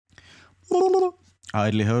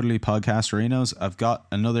Idly Hodly Podcasterinos. I've got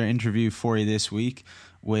another interview for you this week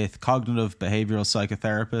with cognitive behavioral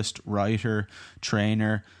psychotherapist, writer,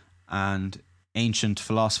 trainer, and ancient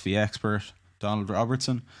philosophy expert Donald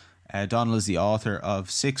Robertson. Donald is the author of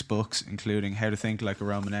 6 books, including How to Think Like a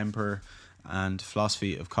Roman Emperor and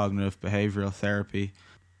Philosophy of Cognitive Behavioral Therapy.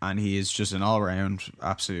 And he is just an all-round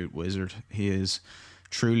absolute wizard. He is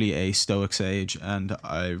truly a stoic sage, and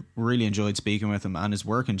I really enjoyed speaking with him and his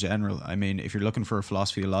work in general. I mean, if you're looking for a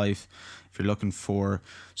philosophy of life, if you're looking for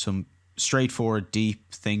some straightforward,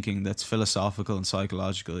 deep thinking that's philosophical and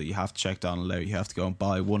psychological, you have to check Donald out. You have to go and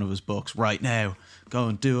buy one of his books right now. Go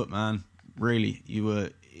and do it, man. Really,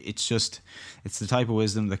 it's the type of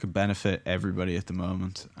wisdom that could benefit everybody at the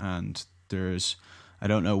moment. And I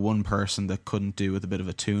don't know one person that couldn't do with a bit of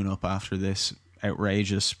a tune-up after this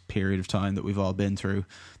outrageous period of time that we've all been through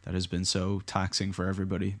that has been so taxing for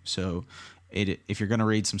everybody. So if you're going to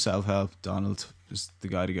read some self-help, Donald is the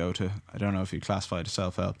guy to go to. I don't know if you'd classify it as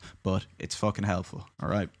self-help, but it's fucking helpful. All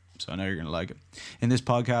right. So I know you're going to like it. In this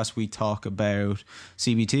podcast, we talk about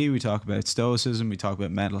CBT, we talk about stoicism, we talk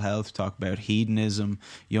about mental health, we talk about hedonism,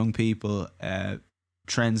 young people,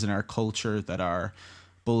 trends in our culture that are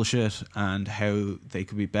bullshit and how they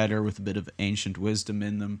could be better with a bit of ancient wisdom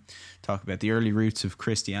in them. Talk about the early roots of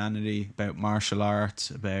Christianity, about martial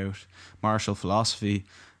arts, about martial philosophy,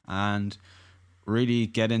 and really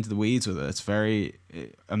get into the weeds with it. It's very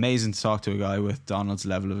amazing to talk to a guy with Donald's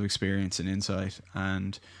level of experience and insight,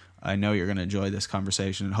 and I know you're going to enjoy this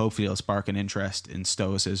conversation, and hopefully it'll spark an interest in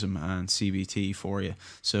stoicism and CBT for you.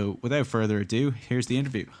 So without further ado, here's the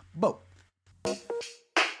interview. Bo.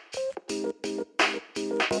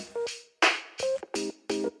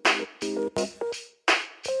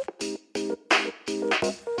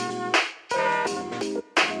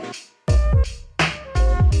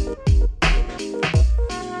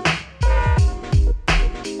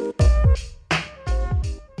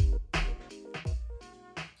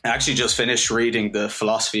 I actually just finished reading The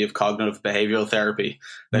Philosophy of Cognitive Behavioral Therapy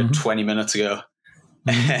about 20 minutes ago.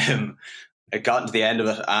 I got to the end of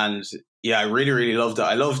it, and yeah, I really, really loved it.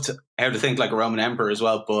 I loved How to Think Like a Roman Emperor as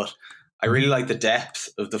well, but I really like the depth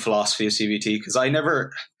of the philosophy of CBT, because I don't know,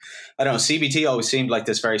 CBT always seemed like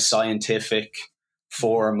this very scientific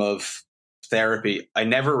form of therapy. I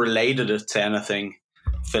never related it to anything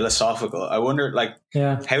philosophical. I wonder,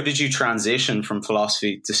 how did you transition from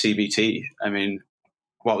philosophy to CBT? I mean,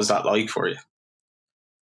 what was that like for you?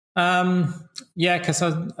 Because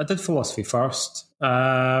I did philosophy first.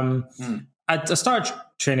 I started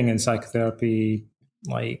training in psychotherapy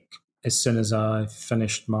as soon as I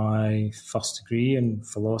finished my first degree in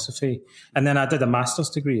philosophy. And then I did a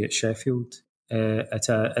master's degree at Sheffield at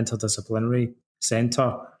an interdisciplinary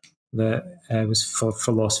centre that was for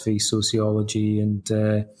philosophy, sociology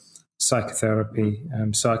and psychotherapy.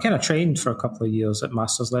 So I kind of trained for a couple of years at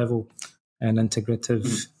master's level and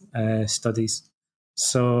integrative studies.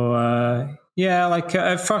 So,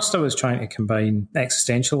 at first I was trying to combine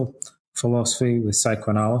existential philosophy with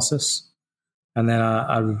psychoanalysis. And then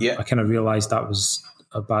I kind of realized that was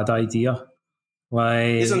a bad idea.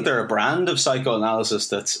 Isn't there a brand of psychoanalysis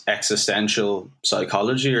that's existential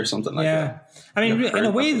psychology or something like that? I mean, in a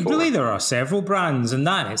way, really, there are several brands, and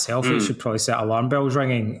that in itself it should probably set alarm bells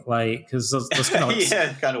ringing, because there's kind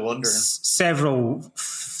of kind of wondering several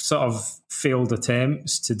sort of failed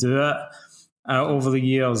attempts to do it over the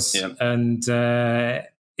years, and the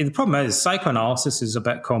problem is psychoanalysis is a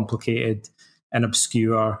bit complicated and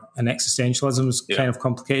obscure, and existentialism is kind of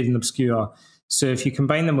complicated and obscure. So if you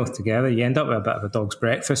combine them both together, you end up with a bit of a dog's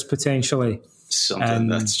breakfast potentially. Something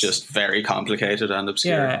that's just very complicated and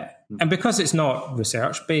obscure. Yeah, and because it's not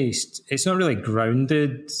research-based, it's not really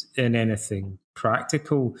grounded in anything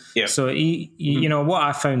practical. Yeah. So, what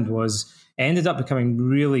I found was it ended up becoming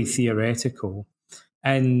really theoretical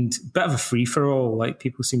and a bit of a free-for-all. Like,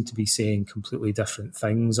 people seem to be saying completely different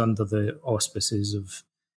things under the auspices of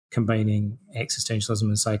combining existentialism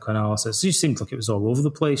and psychoanalysis. It just seemed like it was all over the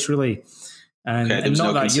place, really. And there was not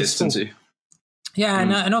no that consistency. Useful. Yeah,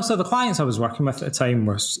 and also the clients I was working with at the time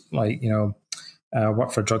were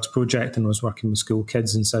worked for a drugs project and was working with school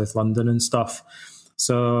kids in South London and stuff.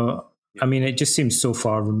 So, I mean, it just seems so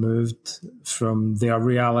far removed from their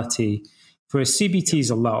reality. Whereas CBT is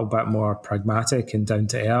a little bit more pragmatic and down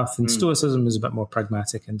to earth, and Stoicism is a bit more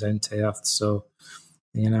pragmatic and down to earth. So,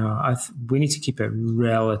 we need to keep it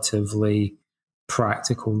relatively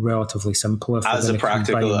practical, relatively simple. As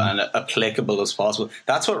practical and applicable as possible.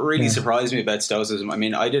 That's what really surprised me about Stoicism. I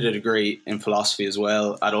mean, I did a degree in philosophy as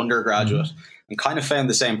well at undergraduate and kind of found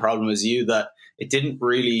the same problem as you, that it didn't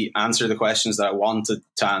really answer the questions that I wanted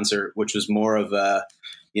to answer, which was more of a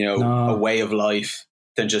No. a way of life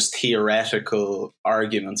than just theoretical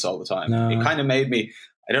arguments all the time. No. It kind of made me,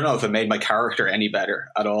 I don't know if it made my character any better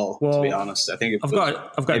at all, to be honest. I think I've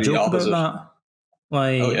got a joke about that.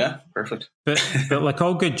 Like, oh yeah, perfect. But like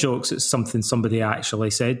all good jokes, it's something somebody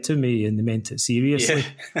actually said to me and they meant it seriously.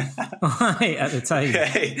 Right, at the time.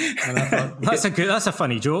 Okay. And I thought, that's a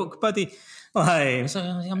funny joke, buddy. Like,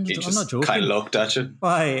 I'm not joking. Kind of looked at you.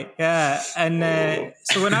 Like, yeah. And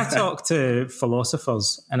so when I talk to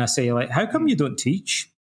philosophers and I say, like, how come you don't teach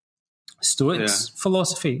Stoics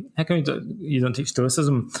philosophy? How come you don't teach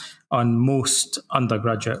Stoicism on most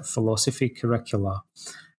undergraduate philosophy curricula?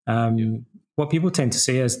 What people tend to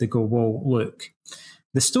say is they go, well, look,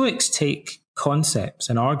 the Stoics take concepts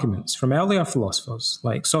and arguments from earlier philosophers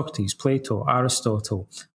like Socrates, Plato, Aristotle,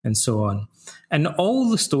 and so on. And all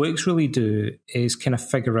the Stoics really do is kind of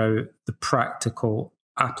figure out the practical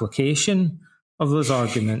application of those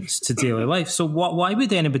arguments to daily life. So why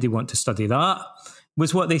would anybody want to study that?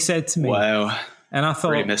 Was what they said to me. Wow. And I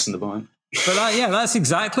thought, really missing the point. But that's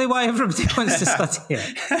exactly why everybody wants to study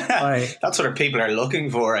it. Like, that's what people are looking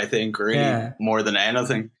for, I think, really, more than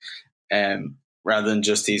anything, rather than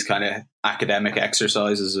just these kind of academic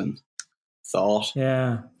exercises and thought.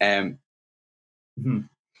 Yeah.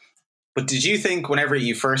 But did you think whenever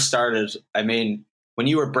you first started, I mean, when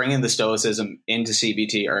you were bringing the Stoicism into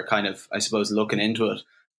CBT or kind of, I suppose, looking into it,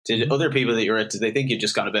 did other people that you were at, did they think you'd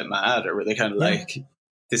just gone a bit mad, or were they kind of like,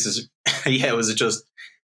 this is, was it just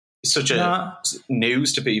such a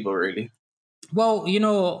news to people, really? Well,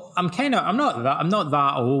 I'm not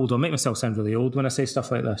that old. I'll make myself sound really old when I say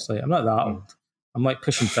stuff like this. Like, I'm not that old. I'm like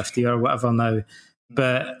pushing 50 or whatever now,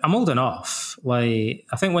 but I'm old enough. Like,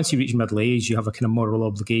 I think once you reach middle age, you have a kind of moral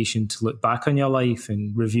obligation to look back on your life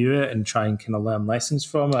and review it and try and kind of learn lessons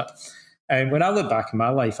from it. And when I look back in my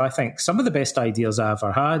life, I think some of the best ideas I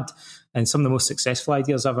ever had and some of the most successful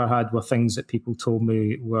ideas I ever had were things that people told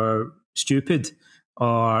me were stupid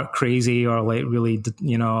or crazy or like really,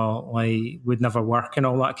 like would never work and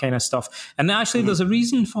all that kind of stuff. And actually there's a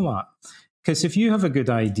reason for that. Because if you have a good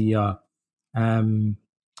idea and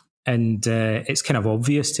it's kind of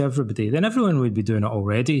obvious to everybody, then everyone would be doing it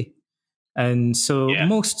already. And so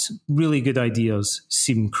most really good ideas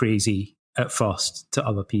seem crazy at first to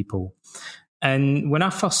other people. And when I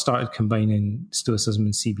first started combining Stoicism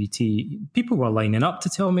and CBT, people were lining up to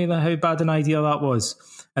tell me that how bad an idea that was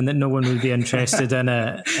and that no one would be interested in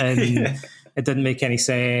it and it didn't make any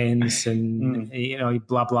sense and,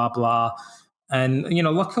 blah, blah, blah. And,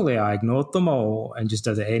 luckily I ignored them all and just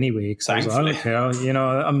did it anyway because I was like, I don't care,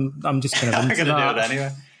 I'm just kind of into that. I'm going to do it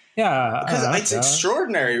anyway. Yeah. Because it's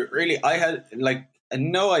extraordinary, really. I had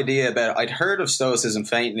no idea about it. I'd heard of Stoicism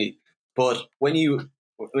faintly, but when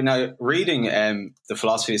I reading the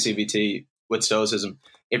philosophy of CBT with Stoicism,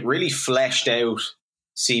 it really fleshed out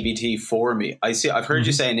CBT for me. I've heard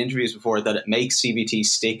you say in interviews before that it makes CBT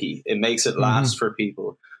sticky. It makes it last for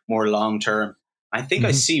people more long term. I think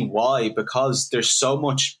I see why, because there's so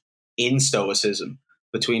much in Stoicism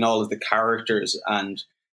between all of the characters and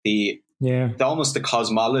almost the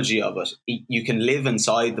cosmology of it. You can live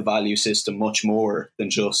inside the value system much more than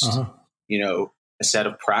just a set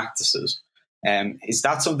of practices. Is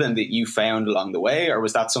that something that you found along the way, or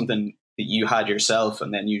was that something that you had yourself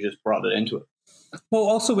and then you just brought it into it? Well,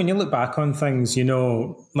 also when you look back on things,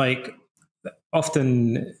 like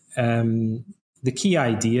often the key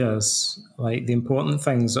ideas, like the important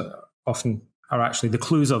things often are actually, the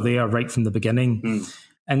clues are there right from the beginning.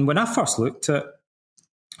 And when I first looked at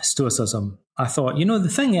Stoicism, I thought, the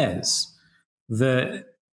thing is that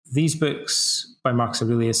these books by Marcus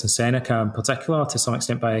Aurelius and Seneca in particular, to some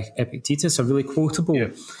extent by Epictetus, are really quotable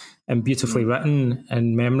and beautifully written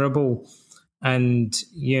and memorable. And,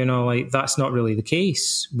 that's not really the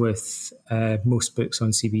case with most books on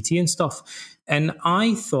CBT and stuff. And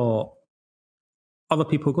I thought other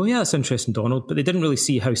people go, yeah, that's interesting, Donald, but they didn't really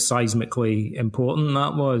see how seismically important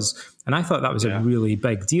that was. And I thought that was a really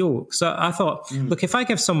big deal. So I thought, look, if I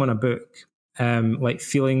give someone a book like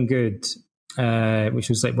Feeling Good, which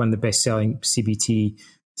was like one of the best-selling CBT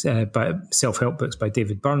self-help books by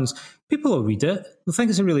David Burns, people will read it. They'll think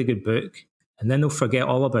it's a really good book, and then they'll forget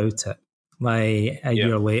all about it like a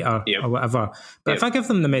year later or whatever. But if I give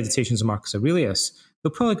them the Meditations of Marcus Aurelius,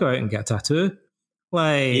 they'll probably go out and get a tattoo.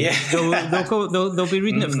 Like they'll be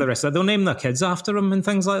reading it for the rest of it. They'll name their kids after him and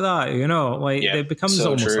things like that. It becomes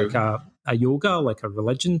almost like a yoga, like a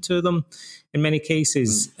religion to them in many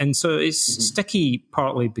cases. And so it's sticky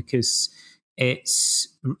partly because it's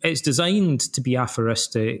designed to be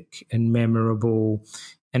aphoristic and memorable,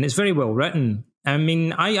 and it's very well written. I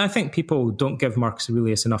mean, I think people don't give Marcus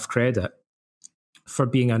Aurelius enough credit for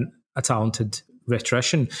being a talented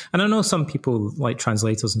rhetorician. And I know some people, like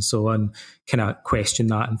translators and so on, kind of question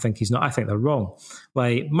that and think he's not. I think they're wrong.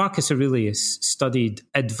 Like, Marcus Aurelius studied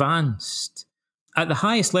advanced at the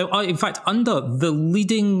highest level, in fact, under the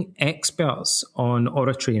leading experts on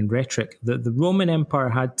oratory and rhetoric. The Roman Empire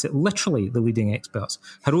had literally the leading experts: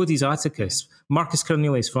 Herodes Atticus, Marcus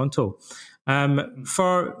Cornelius Fronto.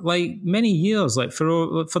 For like many years, like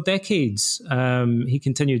for decades, he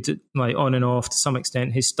continued to, like, on and off to some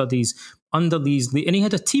extent his studies under these, and he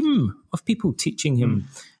had a team of people teaching him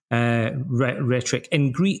rhetoric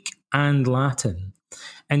in Greek and Latin.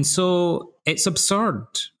 And so it's absurd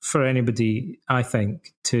for anybody, I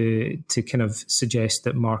think, to kind of suggest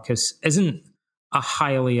that Marcus isn't a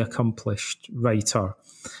highly accomplished writer.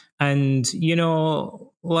 And, you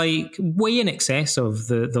know, like way in excess of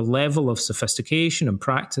the level of sophistication and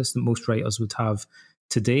practice that most writers would have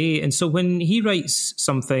today. And so when he writes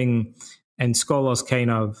something and scholars kind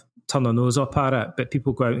of turn their nose up at it, but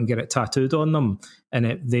people go out and get it tattooed on them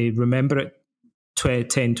and they remember it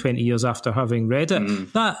 10, 20 years after having read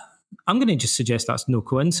it, that I'm going to just suggest that's no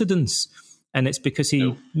coincidence. And it's because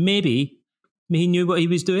he knew what he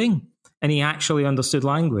was doing. And he actually understood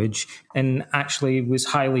language and actually was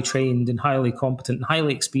highly trained and highly competent and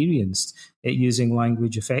highly experienced at using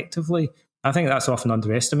language effectively. I think that's often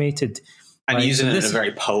underestimated. And using it in a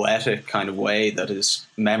very poetic kind of way that is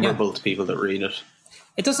memorable to people that read it.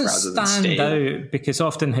 It doesn't stand out because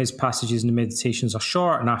often his passages in the Meditations are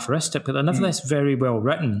short and aphoristic, but they're nevertheless very well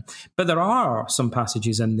written. But there are some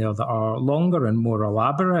passages in there that are longer and more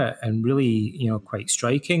elaborate and really, you know, quite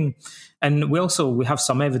striking. And we have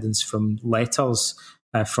some evidence from letters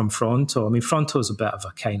from Fronto. I mean, Fronto's a bit of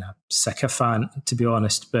a kind of sycophant, to be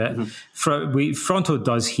honest, but Fronto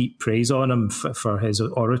does heap praise on him for his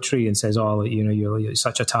oratory and says, "Oh, you know, you're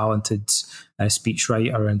such a talented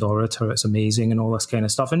speechwriter and orator. It's amazing," and all this kind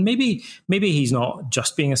of stuff. And maybe he's not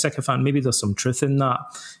just being a sycophant. Maybe there's some truth in that.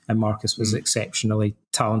 And Marcus was exceptionally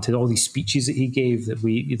talented. All these speeches that he gave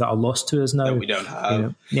that are lost to us now, that we don't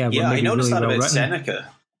have. I noticed that about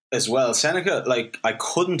Seneca as well. Seneca, like, I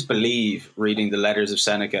couldn't believe reading the letters of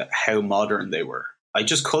Seneca how modern they were. I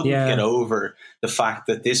just couldn't get over the fact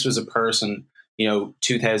that this was a person, you know,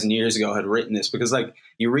 2,000 years ago had written this, because, like,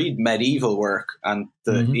 you read medieval work and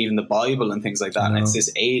even the Bible and things like that, and it's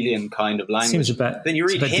this alien kind of language. Then you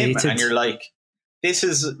read him dated. And you're like, this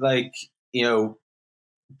is, like, you know,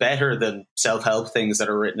 better than self-help things that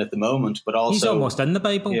are written at the moment, but also he's almost in the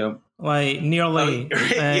Bible, you know, like nearly.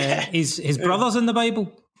 His brother's in the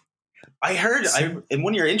Bible. I heard in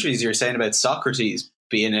one of your interviews you were saying about Socrates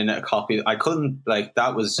being in a copy. I couldn't, like,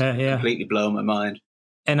 that was completely blown my mind.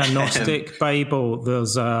 In a Gnostic Bible,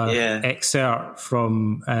 there's a excerpt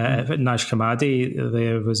from Naj Hammadi.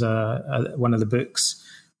 There was one of the books,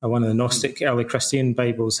 one of the Gnostic early Christian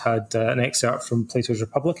Bibles had an excerpt from Plato's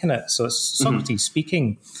Republic in it. So it's Socrates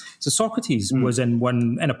speaking. So Socrates was in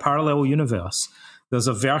a parallel universe. There's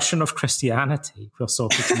a version of Christianity where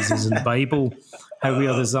Socrates is in the Bible. How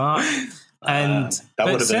weird is that? And that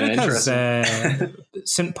would have been interesting.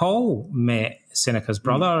 St. Paul met Seneca's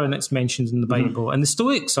brother, and it's mentioned in the Bible. And the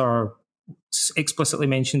Stoics are explicitly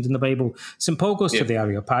mentioned in the Bible. St. Paul goes to the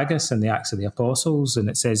Areopagus in the Acts of the Apostles, and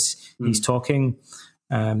it says he's talking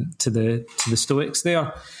to the Stoics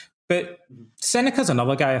there. But Seneca's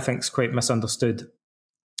another guy I think is quite misunderstood.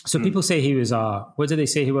 So people say he was what did they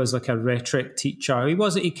say? He was like a rhetoric teacher. He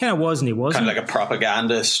kind of was and he wasn't. Kind of like a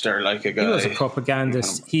propagandist or like a guy. He was a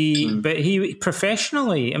propagandist. But he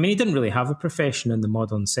professionally, I mean, he didn't really have a profession in the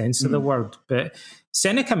modern sense of the word, but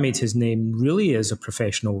Seneca made his name really as a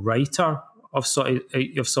professional writer of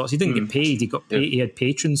sorts. He didn't get paid. He got paid. He had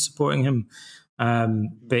patrons supporting him.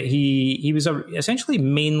 But he was essentially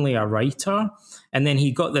mainly a writer. And then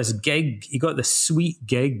he got this gig, this sweet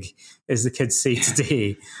gig, as the kids say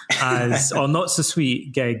today, or not so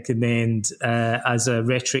sweet gig, and then as a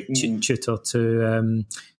rhetoric tutor to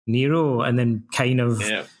Nero, and then kind of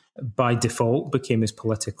by default became his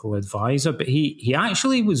political advisor. But he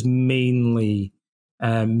actually was mainly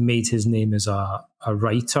made his name as a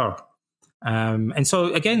writer. And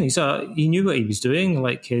so again, he knew what he was doing.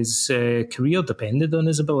 Like, his career depended on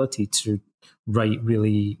his ability to write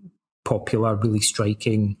really popular, really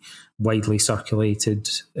striking, widely circulated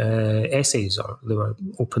essays, or they were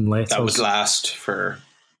open letters. That would last for,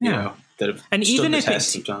 you know, that have and stood even the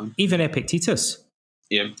test of time. Even Epictetus.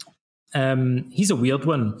 Yeah. He's a weird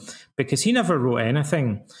one because he never wrote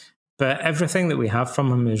anything, but everything that we have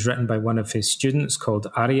from him is written by one of his students called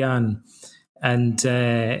Arrian. And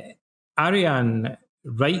Arrian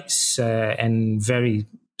writes in very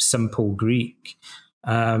simple Greek.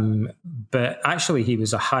 But actually he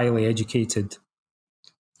was a highly educated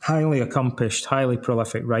highly accomplished, highly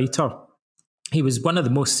prolific writer. He was one of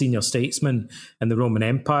the most senior statesmen in the Roman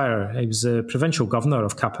Empire. He was a provincial governor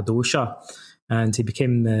of Cappadocia, and he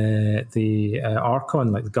became the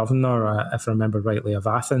archon, like the governor, if I remember rightly, of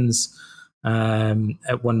Athens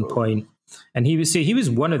at one point. And he was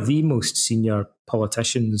one of the most senior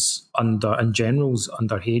politicians and generals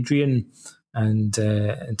under Hadrian, and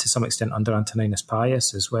to some extent under Antoninus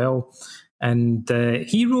Pius as well. And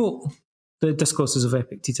he wrote the Discourses of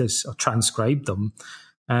Epictetus, or transcribed them.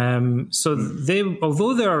 So they,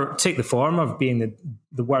 although they take the form of being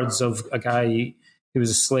the words of a guy who was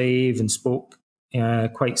a slave and spoke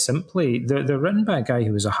quite simply, they're written by a guy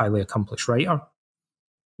who was a highly accomplished writer.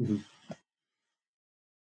 Mm-hmm.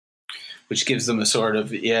 Which gives them a sort of,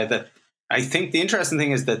 that I think the interesting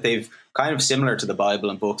thing is that they've kind of similar to the Bible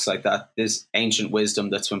and books like that, this ancient wisdom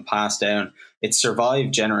that's been passed down, it's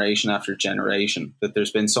survived generation after generation, that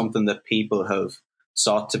there's been something that people have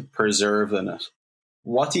sought to preserve in it.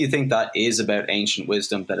 What do you think that is about ancient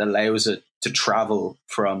wisdom that allows it to travel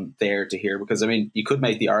from there to here? Because, I mean, you could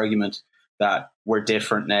make the argument that we're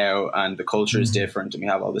different now and the culture is different and we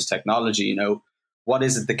have all this technology, you know. What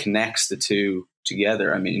is it that connects the two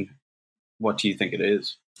together? I mean, what do you think it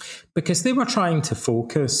is? Because they were trying to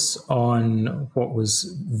focus on what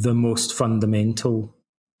was the most fundamental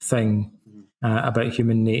thing about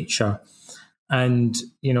human nature. And,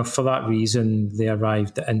 you know, for that reason, they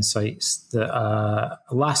arrived at insights that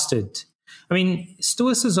lasted. I mean,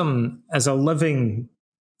 Stoicism, as a living,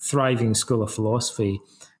 thriving school of philosophy,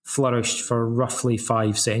 flourished for roughly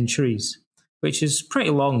 5 centuries, which is a pretty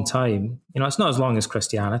long time. You know, it's not as long as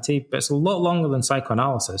Christianity, but it's a lot longer than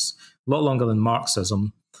psychoanalysis, a lot longer than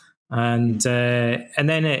Marxism. And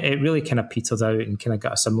then it really kind of petered out and kind of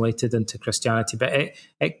got assimilated into Christianity. But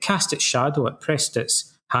it cast its shadow, it pressed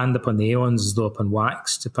its hand upon the aeons as though upon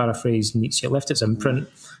wax, to paraphrase Nietzsche. It left its imprint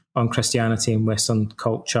on Christianity and Western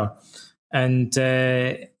culture. And,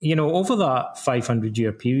 you know, over that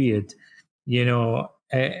 500-year period, you know,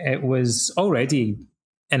 it was already,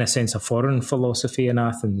 in a sense, a foreign philosophy in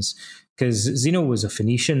Athens, because Zeno was a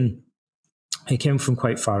Phoenician. He came from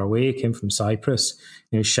quite far away. He came from Cyprus.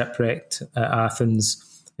 He was shipwrecked at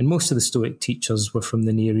Athens. And most of the Stoic teachers were from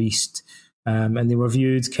the Near East. And they were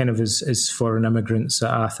viewed kind of as foreign immigrants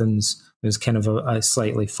at Athens. It was kind of a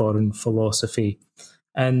slightly foreign philosophy.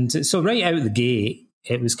 And so right out the gate,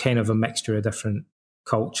 it was kind of a mixture of different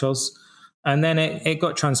cultures. And then it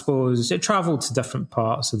got transposed. It travelled to different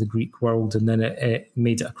parts of the Greek world, and then it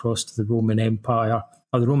made it across to the Roman Empire,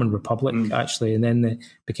 or the Roman Republic, actually, and then it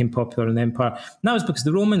became popular in the Empire. And that was because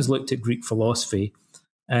the Romans looked at Greek philosophy,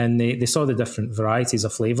 and they saw the different varieties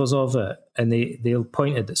of flavours of it, and they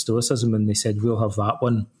pointed at Stoicism, and they said, we'll have that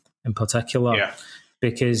one in particular.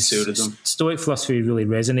 Because Stoic philosophy really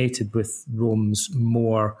resonated with Rome's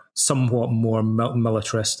somewhat more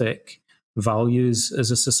militaristic values as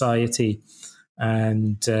a society,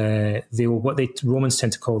 and Romans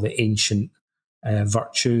tend to call the ancient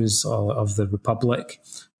virtues of the Republic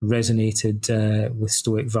resonated with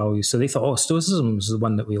Stoic values. So they thought, Stoicism is the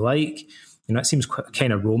one that we like. You know, it seems quite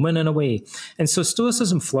kind of Roman in a way. And so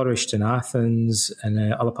Stoicism flourished in Athens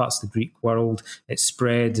and other parts of the Greek world. It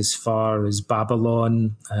spread as far as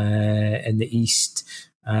Babylon in the east,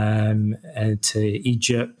 and to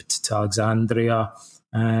Egypt, to Alexandria,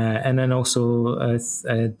 and then also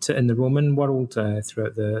in the Roman world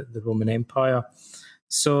throughout the Roman Empire.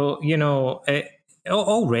 So, you know,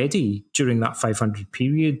 already during that 500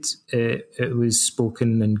 period, it was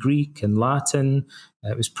spoken in Greek and Latin.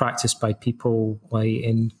 It was practiced by people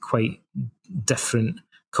in quite different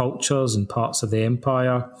cultures and parts of the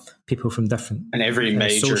empire, people from different and every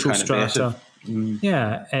major social kind strata.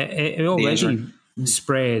 Yeah, it already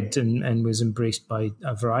spread and was embraced by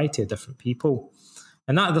a variety of different people.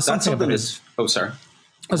 And there's something about it. Oh, sorry.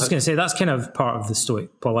 I was just going to say, that's kind of part of the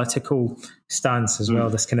Stoic political stance as well,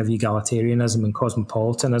 this kind of egalitarianism and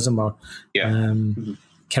cosmopolitanism are kind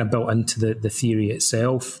of built into the theory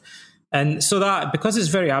itself. And so that, because it's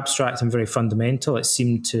very abstract and very fundamental, it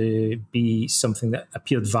seemed to be something that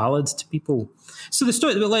appeared valid to people. So the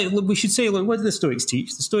Stoics, we should say, what do the Stoics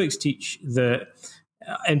teach? The Stoics teach that,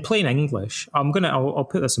 in plain English, I'll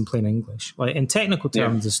put this in plain English. Like, in technical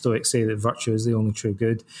terms, the Stoics say that virtue is the only true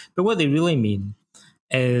good. But what they really mean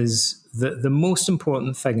is that the most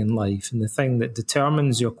important thing in life, and the thing that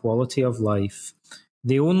determines your quality of life,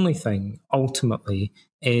 the only thing ultimately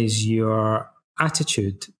is your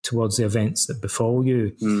attitude towards the events that befall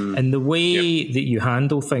you. And the way that you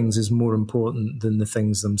handle things is more important than the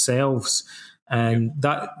things themselves. And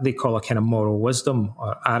that they call a kind of moral wisdom,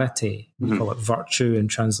 or arete. We call it virtue in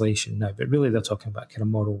translation now, but really they're talking about kind of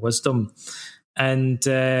moral wisdom. And,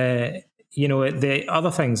 the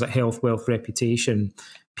other things like health, wealth, reputation,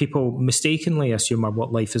 people mistakenly assume are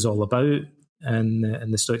what life is all about.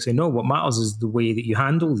 And the Stoics say, no, what matters is the way that you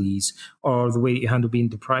handle these, or the way that you handle being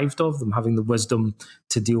deprived of them, having the wisdom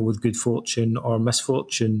to deal with good fortune or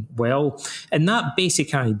misfortune well. And that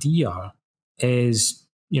basic idea is,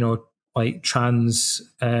 like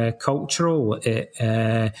cultural. It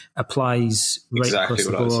applies right exactly across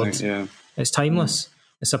the board. Yeah. It's timeless.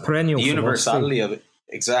 It's a perennial the universality philosophy. of it.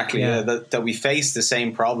 Exactly. Yeah. That we face the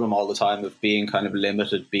same problem all the time of being kind of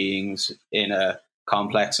limited beings in a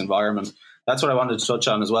complex environment. That's what I wanted to touch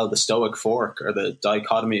on as well, the Stoic fork, or the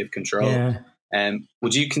dichotomy of control. Yeah.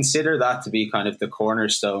 Would you consider that to be kind of the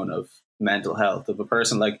cornerstone of mental health? If a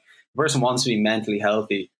person wants to be mentally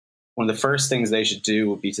healthy, one of the first things they should do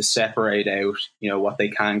would be to separate out, what they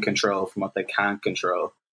can control from what they can't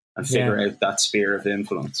control, and figure out that sphere of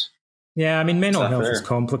influence. Yeah, I mean, mental health is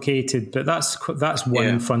complicated, but that's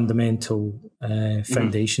one fundamental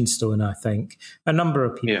foundation stone, I think. A number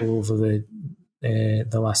of people over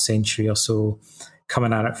the last century or so,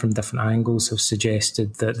 coming at it from different angles, have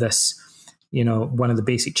suggested that this, one of the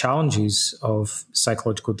basic challenges of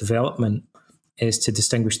psychological development is to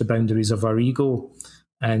distinguish the boundaries of our ego.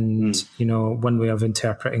 And, one way of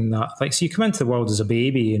interpreting that, so you come into the world as a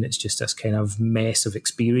baby and it's just this kind of mess of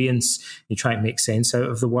experience. You try and make sense out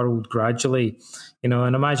of the world gradually,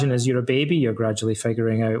 and imagine as you're a baby, you're gradually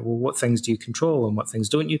figuring out, well, what things do you control and what things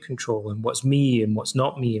don't you control, and what's me and what's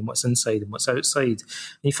not me, and what's inside and what's outside.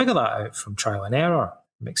 And you figure that out from trial and error,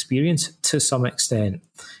 from experience to some extent.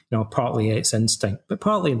 Partly it's instinct, but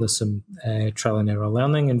partly there's some trial and error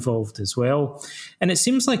learning involved as well. And it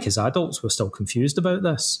seems like as adults, we're still confused about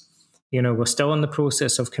this. We're still in the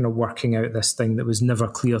process of kind of working out this thing that was never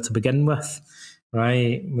clear to begin with,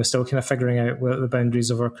 right? We're still kind of figuring out what the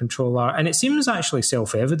boundaries of our control are. And it seems actually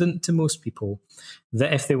self-evident to most people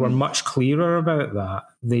that if they were much clearer about that,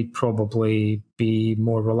 they'd probably be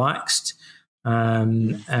more relaxed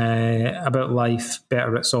about life,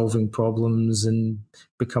 better at solving problems, and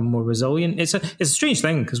become more resilient. It's a strange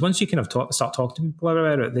thing, because once you kind of start talking to people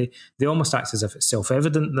about it, they almost act as if it's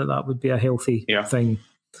self-evident that would be a healthy thing.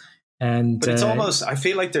 But it's almost, I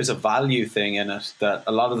feel like there's a value thing in it, that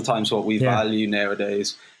a lot of the times what we value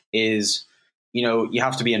nowadays is, you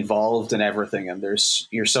have to be involved in everything, and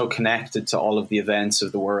you're so connected to all of the events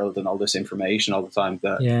of the world and all this information all the time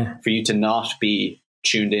that for you to not be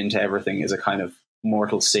tuned into everything is a kind of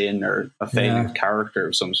mortal sin or a failing of character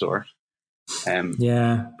of some sort.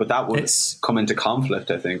 But that would come into conflict,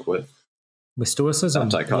 I think, with Stoicism.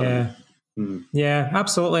 That dichotomy. Yeah,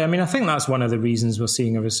 absolutely. I mean, I think that's one of the reasons we're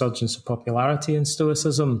seeing a resurgence of popularity in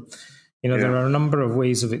Stoicism. There are a number of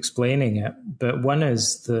ways of explaining it, but one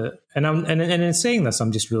is that, and in saying this,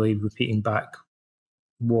 I'm just really repeating back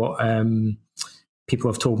what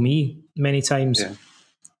people have told me many times,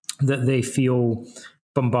 that they feel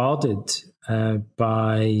bombarded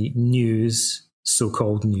by news,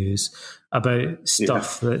 so-called news, about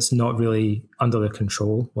stuff that's not really under their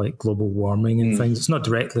control, like global warming and things. It's not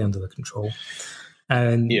directly under their control.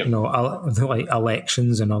 And, like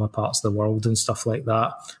elections in other parts of the world and stuff like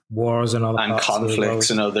that, wars in other parts of the world. And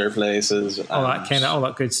conflicts in other places. All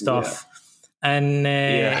that good stuff. Yeah.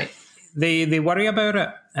 And they worry about it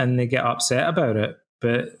and they get upset about it,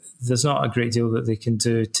 but there's not a great deal that they can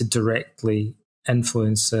do to directly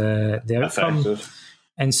influence the outcome. Effective.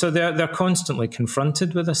 And so they're constantly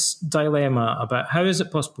confronted with this dilemma about how is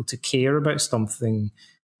it possible to care about something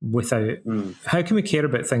without, how can we care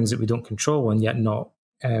about things that we don't control and yet not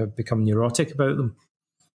become neurotic about them?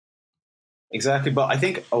 Exactly. But I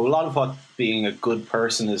think a lot of what being a good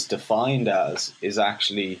person is defined as is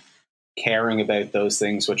actually caring about those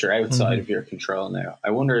things which are outside of your control now.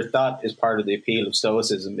 I wonder if that is part of the appeal of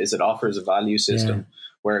Stoicism, is it offers a value system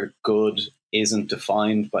where good isn't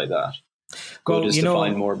defined by that. Good is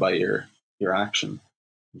defined more by your action.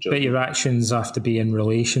 But your actions have to be in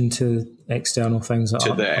relation to external things that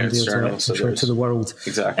to the external, to the world.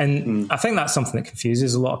 Exactly. And I think that's something that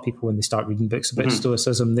confuses a lot of people when they start reading books about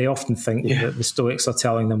Stoicism. They often think that the Stoics are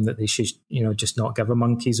telling them that they should, just not give a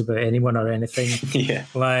monkeys about anyone or anything.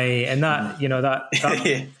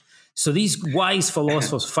 So these wise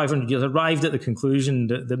philosophers 500 years arrived at the conclusion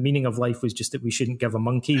that the meaning of life was just that we shouldn't give a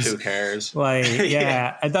monkeys. Who cares?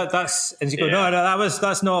 And that's and you go, no,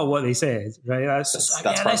 that's not what they said, right? That's this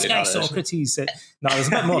guy Socrates said. No, there's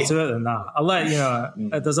a bit more to it than that. I'll let you know.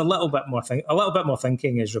 There's a little bit more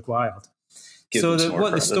thinking is required.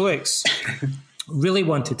 What the Stoics really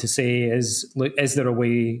wanted to say is, look, is there a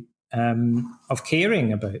way of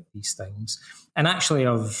caring about these things and actually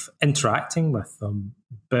of interacting with them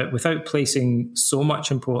but without placing so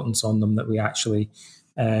much importance on them that we actually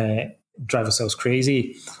drive ourselves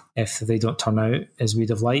crazy if they don't turn out as we'd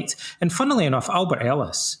have liked. And funnily enough, Albert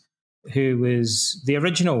Ellis, who was the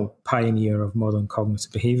original pioneer of modern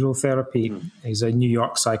cognitive behavioral therapy, he's a New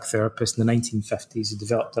York psychotherapist in the 1950s. He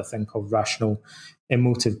developed a thing called rational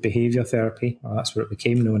emotive behavior therapy. Well, that's what it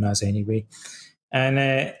became known as anyway.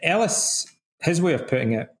 And Ellis, his way of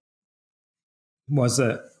putting it was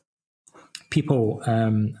that people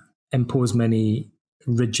impose many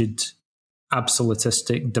rigid,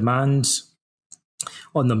 absolutistic demands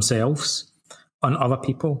on themselves, on other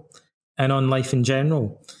people, and on life in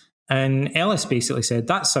general. And Ellis basically said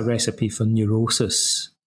that's a recipe for neurosis,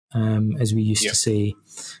 as we used to say.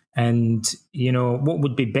 And, you know, what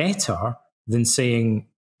would be better than saying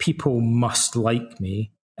people must like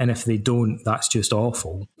me, and if they don't, that's just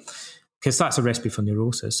awful, because that's a recipe for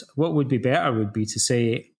neurosis. What would be better would be to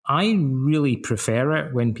say, I really prefer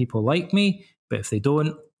it when people like me, but if they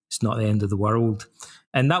don't, it's not the end of the world.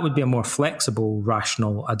 And that would be a more flexible,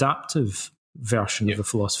 rational, adaptive version of the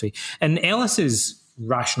philosophy. And Ellis's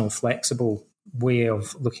rational, flexible way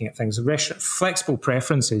of looking at things, flexible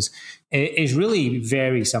preferences, is really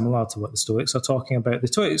very similar to what the Stoics are talking about. The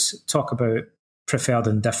Stoics talk about preferred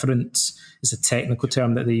indifference, is a technical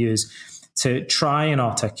term that they use to try and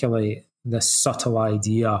articulate this subtle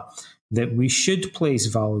idea that we should place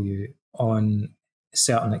value on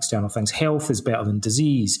certain external things. Health is better than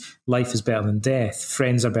disease, life is better than death,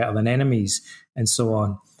 friends are better than enemies, and so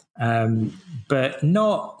on. But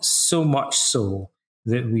not so much so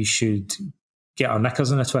that we should get our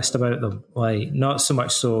knickers in a twist about them. Like, not so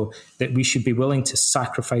much so that we should be willing to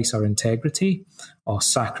sacrifice our integrity or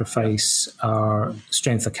sacrifice our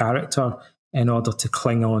strength of character in order to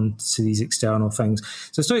cling on to these external things.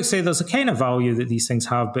 So Stoics say there's a kind of value that these things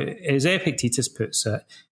have, but as Epictetus puts it,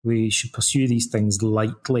 we should pursue these things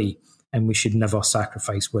lightly, and we should never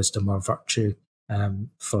sacrifice wisdom or virtue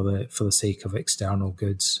for the sake of external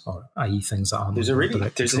goods, or i.e. things that are.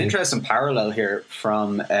 There's an interesting parallel here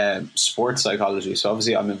from sports psychology. So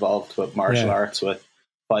obviously I'm involved with martial arts, with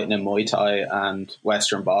fighting in Muay Thai and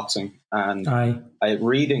Western boxing, and I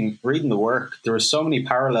reading the work, there were so many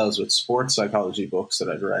parallels with sports psychology books that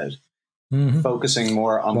I'd read, focusing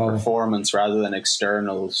more on performance rather than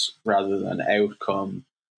externals, rather than outcome.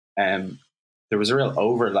 There was a real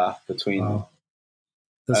overlap between them.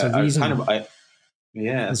 There's a reason.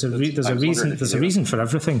 There's a reason for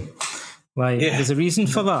everything. There's a reason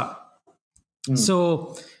for that.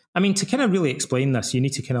 So, I mean, to kind of really explain this, you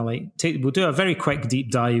need to kind of we'll do a very quick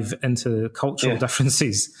deep dive into cultural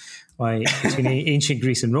differences, between ancient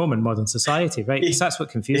Greece and Rome and modern society, right? Because that's what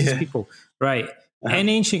confuses people, right? In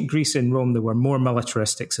ancient Greece and Rome, there were more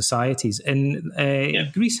militaristic societies. And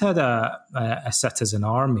Greece had a citizen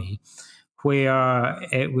army where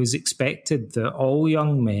it was expected that all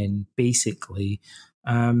young men basically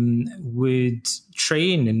would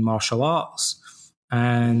train in martial arts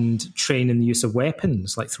and train in the use of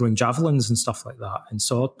weapons, like throwing javelins and stuff like that, and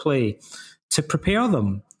swordplay, to prepare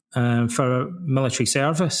them for military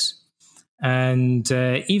service. And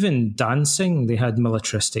even dancing, they had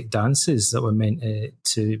militaristic dances that were meant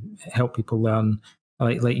to help people learn,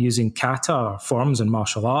 like using kata or forms in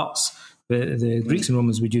martial arts. The Greeks and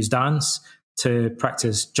Romans would use dance to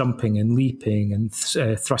practice jumping and leaping and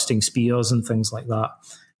thrusting spears and things like that,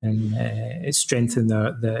 and it strengthened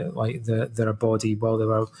their body while they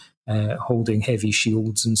were holding heavy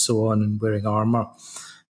shields and so on and wearing armor.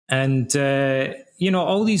 And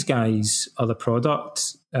all these guys are the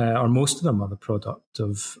product, or most of them are the product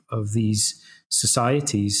of these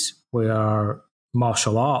societies where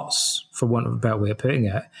martial arts, for want of a better way of putting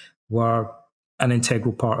it, were an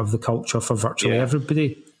integral part of the culture for virtually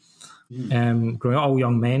everybody. Growing up, all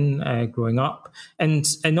young men growing up, and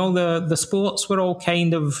all the sports were all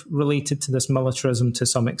kind of related to this militarism to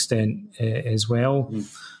some extent as well.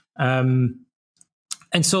 And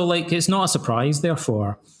so, it's not a surprise,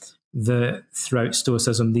 therefore, that throughout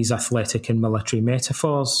Stoicism, these athletic and military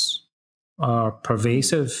metaphors are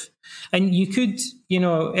pervasive. And you could,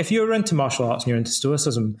 if you're into martial arts and you're into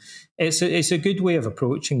Stoicism, it's a good way of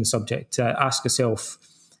approaching the subject to ask yourself,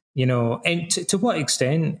 and to what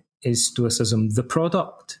extent is Stoicism the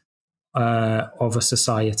product of a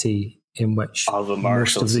society in which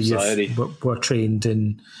most of the youth were trained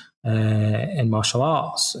in martial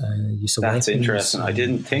arts? Use of That's weapons, interesting. I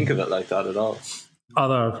didn't think of it like that at all.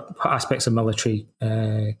 Other aspects of military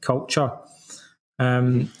culture,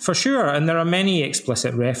 for sure. And there are many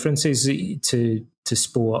explicit references to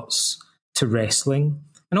sports, to wrestling,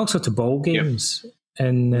 and also to ball games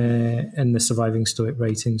in the surviving Stoic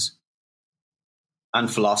writings.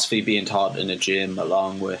 and philosophy being taught in a gym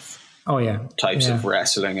along with types of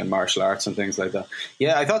wrestling and martial arts and things like that.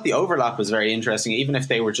 Yeah, I thought the overlap was very interesting, even if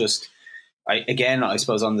they were just, I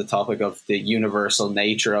suppose on the topic of the universal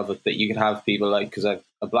nature of it, that you could have people like, because I've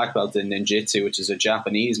a black belt in ninjutsu, which is a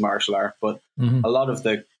Japanese martial art, but a lot of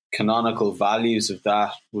the canonical values of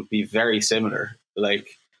that would be very similar.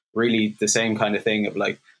 Like really the same kind of thing of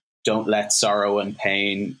like, don't let sorrow and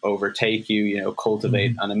pain overtake you,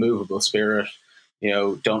 cultivate an immovable spirit,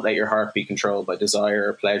 don't let your heart be controlled by desire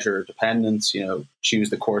or pleasure or dependence,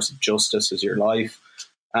 choose the course of justice as your life.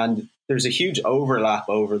 And there's a huge overlap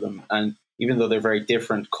over them. And even though they're very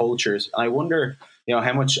different cultures, I wonder,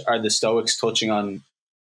 how much are the Stoics touching on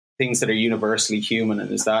things that are universally human?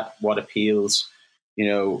 And is that what appeals,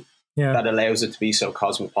 that allows it to be so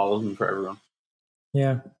cosmopolitan for everyone?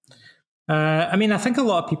 Yeah. I think a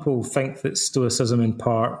lot of people think that Stoicism in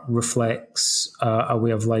part reflects a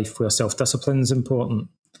way of life where self-discipline is important.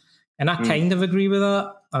 And I kind of agree with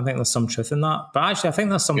that. I think there's some truth in that. But actually, I think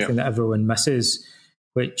there's something that everyone misses,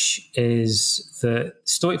 which is that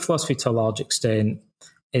Stoic philosophy, to a large extent,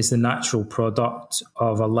 is the natural product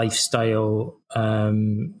of a lifestyle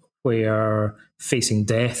where facing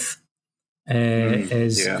death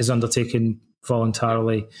is undertaken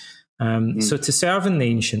voluntarily. So to serve in the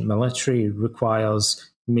ancient military requires,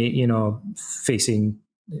 facing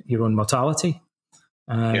your own mortality.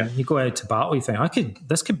 You go out to battle, you think,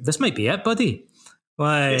 this might be it, buddy.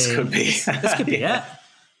 This could be it.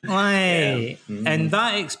 And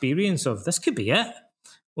that experience of this could be it,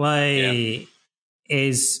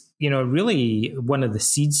 is, really one of the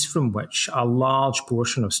seeds from which a large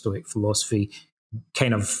portion of Stoic philosophy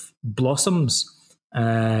kind of blossoms.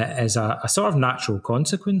 As a sort of natural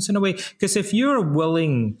consequence in a way. Because if you're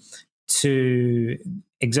willing to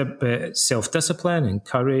exhibit self-discipline and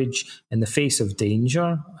courage in the face of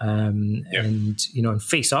danger and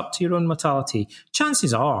face up to your own mortality,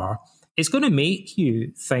 chances are it's going to make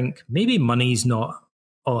you think maybe money's not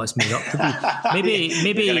all it's made up to be.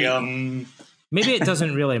 Maybe it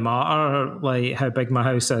doesn't really matter like how big my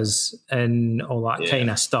house is and all that kind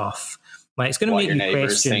of stuff. Like it's going to make you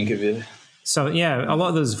question. Think of you. So, a lot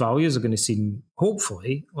of those values are going to seem,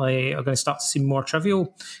 hopefully, are going to start to seem more trivial.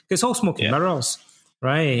 Because it's all smoke and mirrors,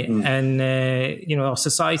 right? And, our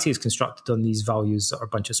society is constructed on these values that are a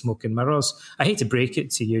bunch of smoke and mirrors. I hate to break it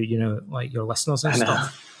to you, your listeners and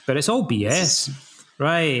stuff, but it's all BS,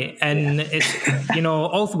 right? And it's,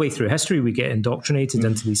 all the way through history, we get indoctrinated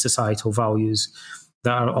into these societal values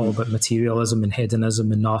that are all about materialism and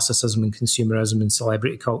hedonism and narcissism and consumerism and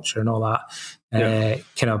celebrity culture and all that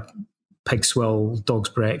kind of pig swill, dog's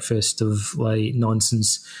breakfast of like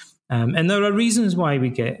nonsense. And there are reasons why we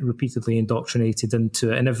get repeatedly indoctrinated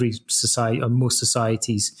into it in every society or most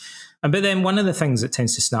societies. But then one of the things that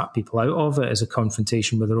tends to snap people out of it is a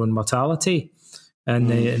confrontation with their own mortality. And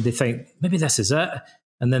they think, maybe this is it.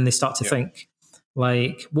 And then they start to think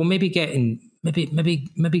like, well, maybe it's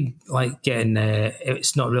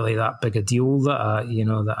not really that big a deal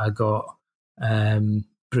that I got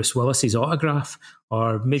Bruce Willis's autograph,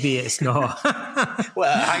 or maybe it's not.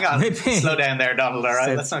 Well, hang on, slow down there, Donald. All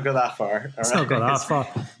right, let's not go that far. Let's not go that far.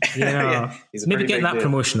 Maybe getting that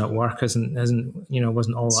promotion at work wasn't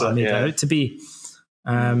all that I made it out to be.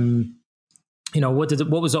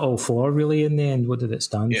 What was it all for, really? In the end, what did it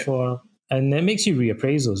stand for? And it makes you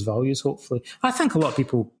reappraise those values. Hopefully, I think a lot of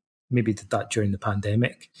people maybe did that during the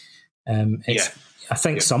pandemic. I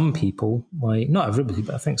think some people, like not everybody,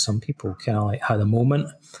 but I think some people kind of like had a moment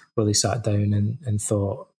where they sat down and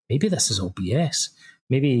thought, maybe this is all BS.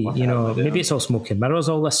 Maybe, maybe it's all smoke and mirrors,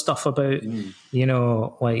 all this stuff about,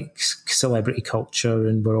 like celebrity culture,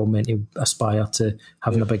 and we're all meant to aspire to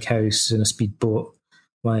having a big house and a speedboat.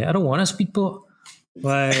 Like, I don't want a speedboat.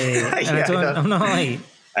 Like, and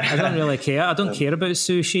I don't really care. I don't care about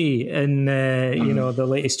sushi and, the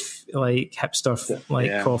latest like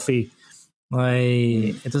hipster coffee.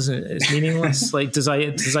 Like it's meaningless. Like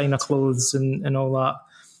designer clothes and all that.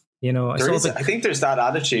 I think there's that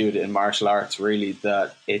attitude in martial arts really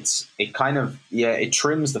that it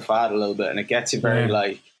trims the fat a little bit, and it gets you very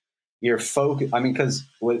like your focus. I mean, because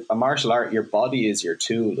with a martial art, your body is your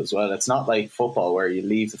tool as well. It's not like football where you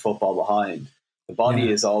leave the football behind. The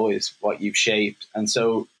body is always what you've shaped, and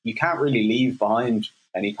so you can't really leave behind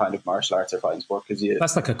any kind of martial arts or fighting sport because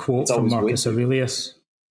that's like a quote from Marcus Aurelius.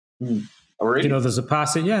 Oh, really? There's a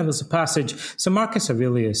passage. Yeah, there's a passage. So Marcus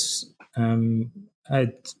Aurelius was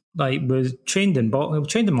trained in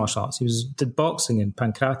martial arts. He did boxing and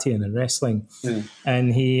pancration and wrestling,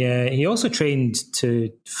 and he also trained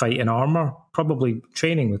to fight in armor, probably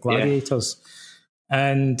training with gladiators.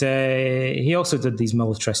 And he also did these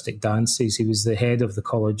militaristic dances. He was the head of the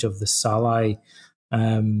College of the Salai.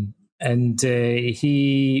 And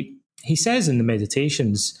he says in the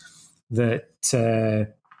Meditations that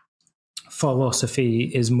philosophy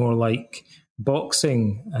is more like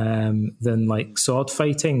boxing than like sword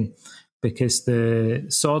fighting, because the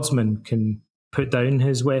swordsman can put down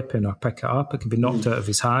his weapon or pick it up. It can be knocked out of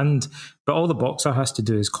his hand. But all the boxer has to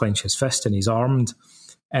do is clench his fist and he's armed.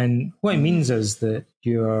 And what it means is that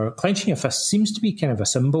your clenching your fist seems to be kind of a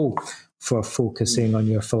symbol for focusing on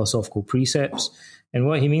your philosophical precepts. And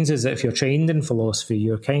what he means is that if you're trained in philosophy,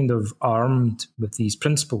 you're kind of armed with these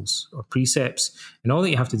principles or precepts. And all that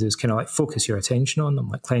you have to do is kind of like focus your attention on them,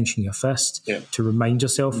 like clenching your fist to remind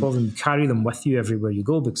yourself of them, carry them with you everywhere you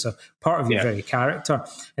go, because they're part of your very character.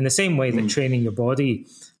 In the same way that training your body,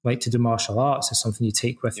 like to do martial arts, is something you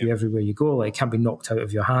take with you everywhere you go. Like it can't be knocked out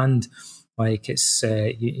of your hand. Like it's,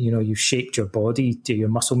 you've shaped your body to your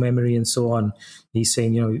muscle memory and so on. He's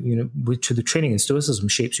saying, to the training in Stoicism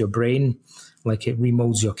shapes your brain, like it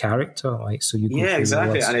remolds your character. Like so, you go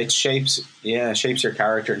exactly, and it shapes your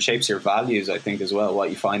character and shapes your values. I think as well, what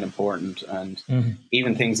you find important, and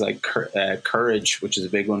even things like courage, which is a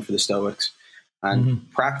big one for the Stoics, and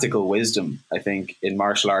practical wisdom. I think in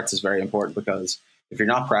martial arts is very important, because if you're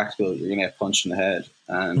not practical, you're going to get punched in the head,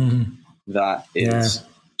 and that is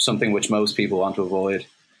something which most people want to avoid.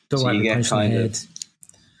 Don't want to get kind of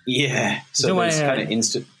so there's kind of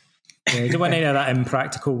instant. You don't want any of that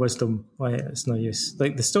impractical wisdom. Like it's no use.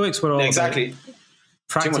 Like the Stoics were all too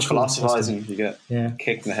much philosophizing, you get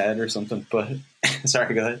kicked in the head or something. But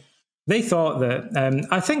sorry, go ahead. They thought that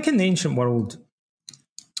I think in the ancient world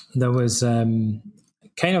there was kind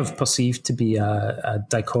of perceived to be a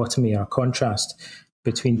dichotomy or a contrast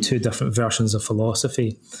between two different versions of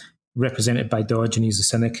philosophy, represented by Diogenes the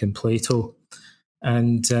Cynic and Plato.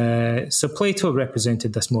 And so Plato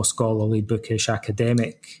represented this more scholarly, bookish,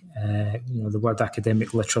 academic. The word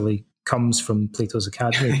academic literally comes from Plato's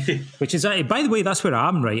Academy, which is, by the way, that's where I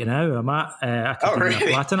am right now. I'm at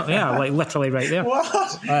Academia Platinum. Yeah, like literally right there.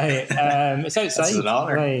 What? It's outside. This is an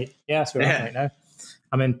honor. Right. Yeah, that's where I am right now.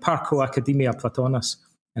 I'm in Parco Academia Platonis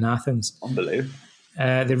in Athens. Unbelievable.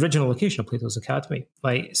 The original location of Plato's Academy.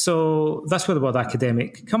 So that's where the word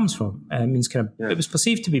academic comes from. It means it was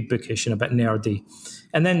perceived to be bookish and a bit nerdy.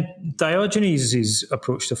 And then Diogenes'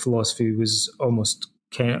 approach to philosophy was almost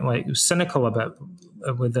kind of like cynical about,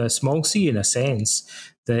 with a small c in a sense,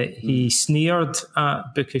 that he sneered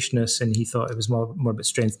at bookishness and he thought it was more about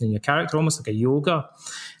strengthening your character, almost like a yoga.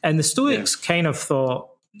 And the Stoics kind of thought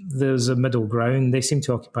there's a middle ground. They seem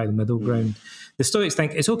to occupy the middle ground. The Stoics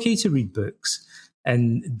think it's okay to read books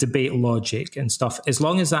and debate logic and stuff, as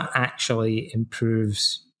long as that actually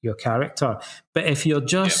improves your character. But if you're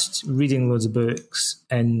just reading loads of books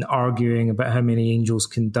and arguing about how many angels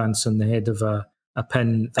can dance on the head of a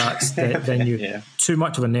pin, then you're too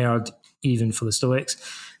much of a nerd, even for the Stoics.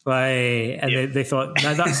 They thought,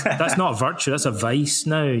 no, that's not a virtue, that's a vice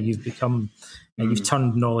now. You've become... You've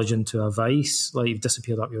turned knowledge into a vice, like you've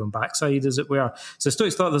disappeared up your own backside, as it were. So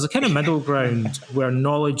Stoics thought there's a kind of middle ground where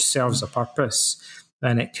knowledge serves a purpose,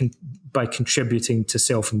 and it can by contributing to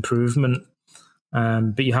self-improvement.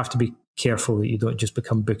 But you have to be careful that you don't just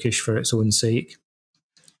become bookish for its own sake.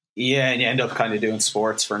 Yeah, and you end up kind of doing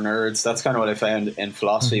sports for nerds. That's kind of what I found in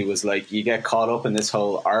philosophy, was like you get caught up in this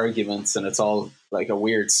whole arguments, and it's all like a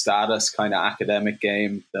weird status kind of academic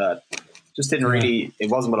game that just didn't really, it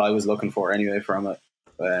wasn't what I was looking for anyway from it,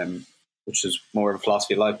 which is more of a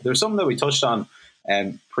philosophy of life. There's something that we touched on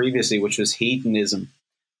previously, which was hedonism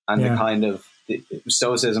and the kind of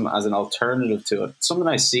Stoicism as an alternative to it. Something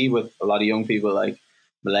I see with a lot of young people, like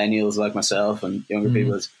millennials like myself and younger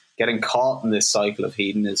people, is getting caught in this cycle of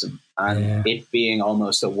hedonism and it being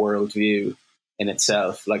almost a worldview in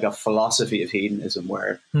itself, like a philosophy of hedonism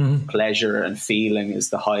where pleasure and feeling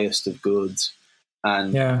is the highest of goods.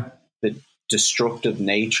 And the destructive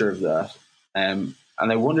nature of that. And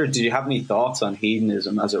I wonder, do you have any thoughts on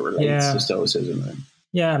hedonism as it relates to Stoicism?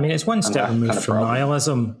 Yeah, I mean, it's one step removed from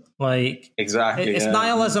nihilism. Like, exactly, it's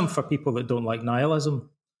nihilism for people that don't like nihilism.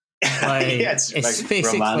 Like, it's like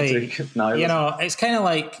basically, it's kind of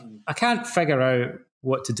like, I can't figure out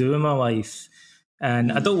what to do in my life,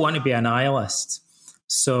 and I don't want to be a nihilist.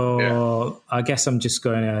 So I guess I'm just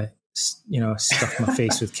going to stuff my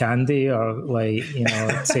face with candy, or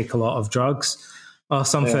take a lot of drugs or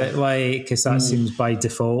something, because that seems by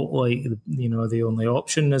default the only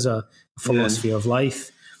option as a philosophy of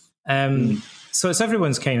life. So it's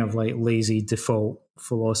everyone's kind of like lazy default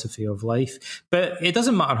philosophy of life. But it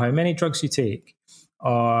doesn't matter how many drugs you take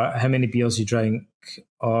or how many beers you drink,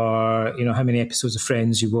 or how many episodes of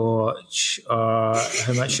Friends you watch, or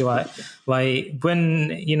how much you like when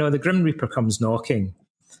the Grim Reaper comes knocking,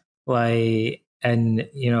 and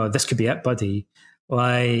this could be it, buddy.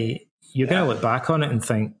 You're going to look back on it and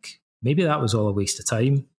think maybe that was all a waste of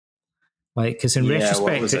time. Because in retrospect,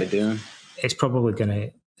 what was I doing? It's probably going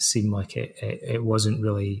to seem like it wasn't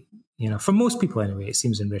really. For most people anyway, it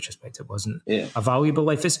seems in retrospect it wasn't a valuable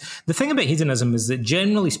life. The thing about hedonism is that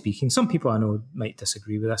generally speaking, some people I know might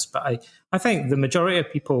disagree with this, but I think the majority of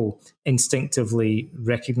people instinctively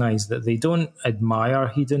recognise that they don't admire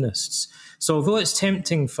hedonists. So although it's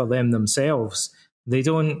tempting for them themselves, they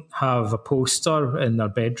don't have a poster in their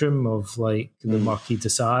bedroom of the Marquis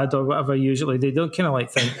de Sade or whatever. Usually, they don't kind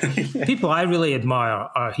of think people I really admire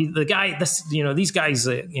are these guys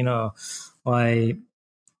that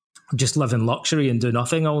just live in luxury and do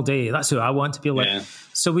nothing all day. That's who I want to be like. Yeah.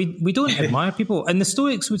 So we don't admire people. And the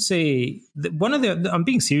Stoics would say that I'm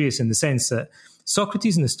being serious in the sense that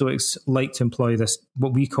Socrates and the Stoics like to employ this,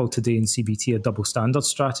 what we call today in CBT, a double standard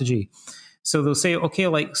strategy. So they'll say,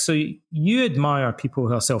 okay, so you admire people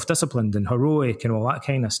who are self-disciplined and heroic and all that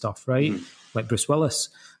kind of stuff, right? Mm-hmm. Like Bruce Willis.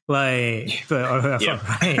 Or whoever,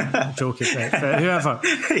 right? I'm joking, right? But whoever.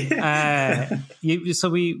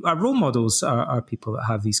 Our role models are people that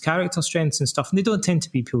have these character strengths and stuff, and they don't tend to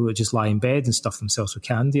be people that just lie in bed and stuff themselves with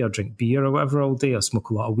candy or drink beer or whatever all day or smoke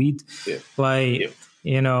a lot of weed. Yeah.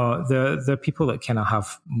 They're people that kind of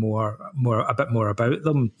have a bit more about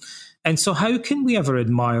them. And so how can we ever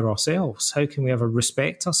admire ourselves? How can we ever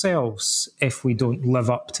respect ourselves if we don't live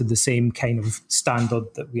up to the same kind of standard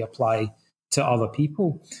that we apply to other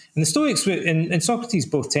people? And the Stoics and Socrates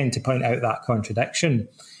both tend to point out that contradiction.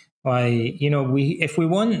 If we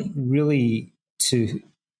want really to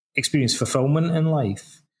experience fulfillment in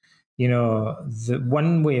life, the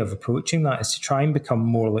one way of approaching that is to try and become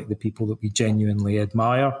more like the people that we genuinely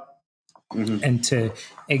admire. Mm-hmm. And to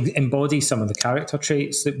embody some of the character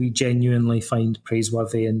traits that we genuinely find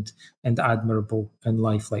praiseworthy and admirable in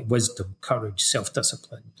life, like wisdom, courage,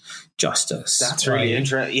 self-discipline, justice. That's really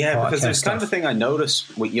interesting. Yeah, because there's kind of a thing I notice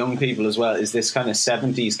with young people as well, is this kind of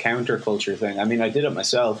 70s counterculture thing. I mean, I did it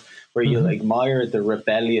myself, where you admire the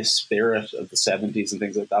rebellious spirit of the 70s and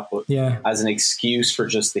things like that, but as an excuse for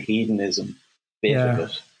just the hedonism bit of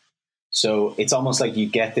it. So it's almost like you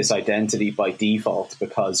get this identity by default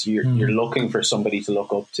because you're looking for somebody to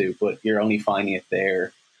look up to, but you're only finding it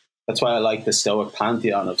there. That's why I like the Stoic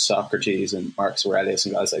pantheon of Socrates and Marcus Aurelius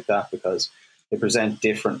and guys like that, because they present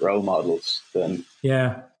different role models than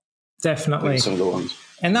definitely some of the ones.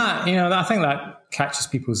 And that, I think that catches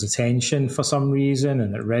people's attention for some reason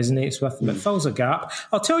and it resonates with them. It fills a gap.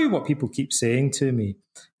 I'll tell you what people keep saying to me.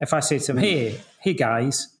 If I say to them, hey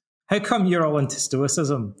guys, how come you're all into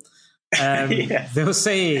Stoicism? They'll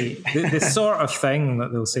say the sort of thing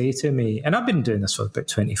that they'll say to me, and I've been doing this for about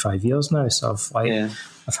 25 years now, so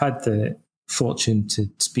I've had the fortune to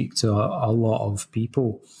speak to a lot of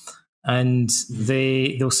people, and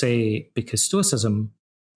they'll say, because Stoicism,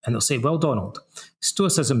 and they'll say, well, Donald,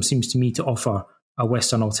 Stoicism seems to me to offer a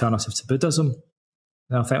Western alternative to Buddhism.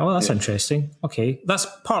 And I think, that's interesting. Okay, that's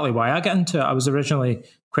partly why I got into it. I was originally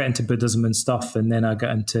quite into Buddhism and stuff, and then I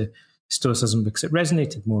got into Stoicism because it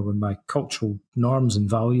resonated more with my cultural norms and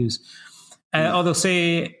values. Or they'll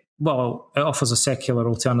say, well, it offers a secular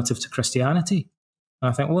alternative to Christianity. And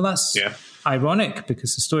I think, well, that's ironic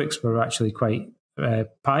because the Stoics were actually quite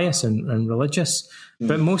pious and religious.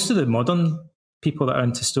 But most of the modern people that are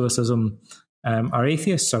into Stoicism are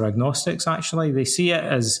atheists or agnostics, actually. They see it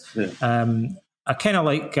as a kind of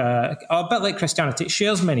like a bit like Christianity. It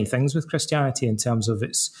shares many things with Christianity in terms of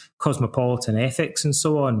its cosmopolitan ethics and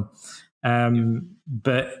so on.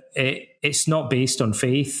 But it's not based on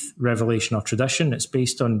faith, revelation, or tradition. It's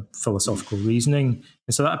based on philosophical reasoning.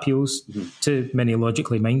 And so that appeals to many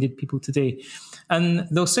logically minded people today. And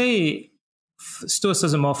they'll say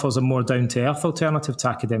Stoicism offers a more down-to-earth alternative to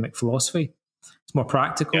academic philosophy. It's more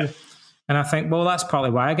practical. Yeah. And I think, well, that's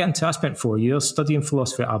partly why I got into it. I spent 4 years studying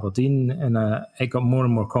philosophy at Aberdeen, and it got more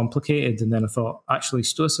and more complicated. And then I thought, actually,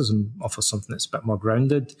 Stoicism offers something that's a bit more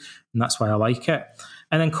grounded, and that's why I like it.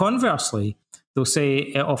 And then conversely, they'll say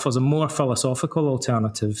it offers a more philosophical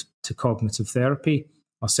alternative to cognitive therapy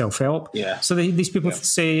or self-help. Yeah. So these people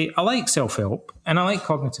say, I like self-help and I like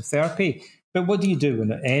cognitive therapy, but what do you do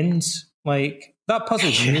when it ends? Like, that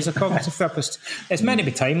puzzles me as a cognitive therapist. It's meant to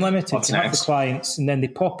be time limited. You have the clients, and then they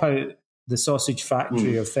pop out the sausage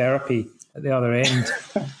factory of therapy at the other end,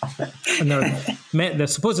 and they're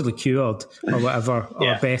supposedly cured or whatever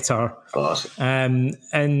or better. But then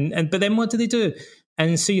what do they do?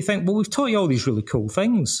 And so you think, well, we've taught you all these really cool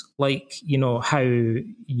things, like, how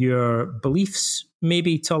your beliefs,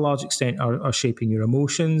 maybe to a large extent, are shaping your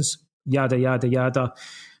emotions, yada, yada, yada.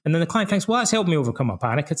 And then the client thinks, well, that's helped me overcome my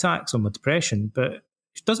panic attacks or my depression. But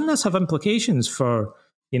doesn't this have implications for,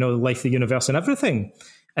 life, the universe, and everything?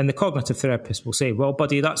 And the cognitive therapist will say, well,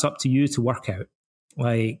 buddy, that's up to you to work out.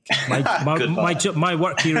 Like, my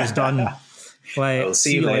work here is done. Like, I'll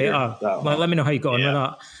see you later. Like, let me know how you got on with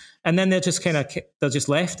that. And then they're just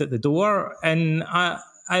left at the door. And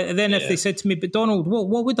if they said to me, but Donald,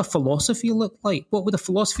 what would a philosophy look like? What would a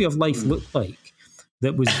philosophy of life look like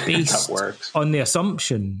that was based on the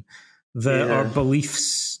assumption that our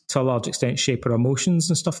beliefs to a large extent shape our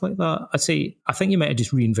emotions and stuff like that? I think you might have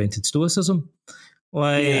just reinvented Stoicism.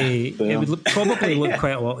 It would probably look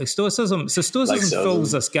quite a lot like Stoicism. So Stoicism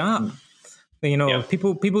fills this gap.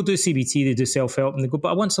 People do CBT, they do self-help, and they go, but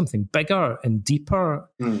I want something bigger and deeper.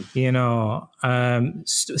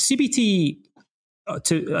 CBT,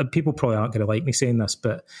 people probably aren't going to like me saying this,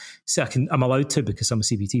 but I'm allowed to because I'm a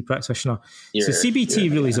CBT practitioner. So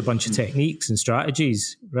CBT really is a bunch of techniques and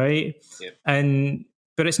strategies, right?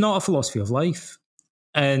 But it's not a philosophy of life.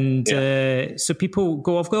 And so people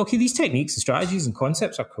go, okay, these techniques and strategies and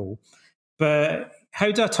concepts are cool, but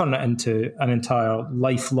how do I turn it into an entire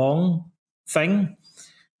lifelong thing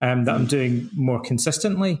that I'm doing more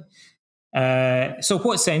consistently? So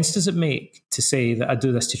what sense does it make to say that I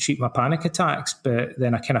do this to treat my panic attacks, but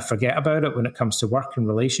then I kind of forget about it when it comes to work and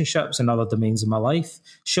relationships and other domains of my life?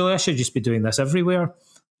 Surely I should just be doing this everywhere,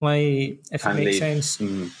 if it makes sense.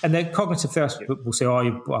 And then cognitive therapist will say,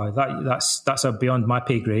 that's beyond my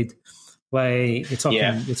pay grade. Like,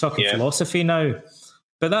 you're talking philosophy now.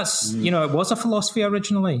 But that's, it was a philosophy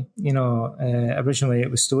originally. Originally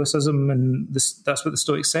it was Stoicism, and that's what the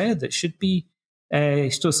Stoics said. It should be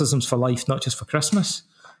Stoicism's for life, not just for Christmas.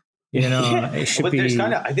 It should be.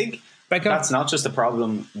 I think bigger. That's not just a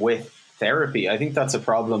problem with therapy. I think that's a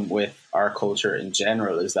problem with our culture in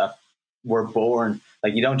general, is that we're born,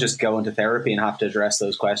 like, you don't just go into therapy and have to address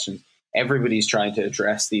those questions. Everybody's trying to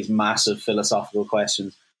address these massive philosophical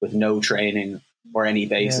questions with no training or any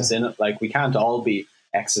basis in it. Like, we can't all be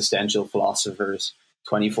existential philosophers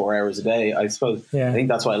 24 hours a day, I suppose. I think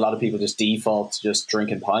that's why a lot of people just default to just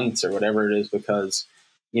drinking pints or whatever it is, because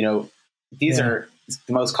these are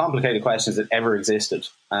the most complicated questions that ever existed,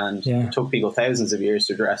 and it took people thousands of years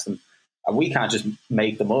to address them, and we can't just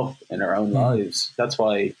make them up in our own lives. That's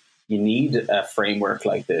why you need a framework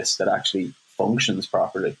like this that actually functions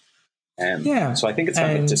properly. So I think it's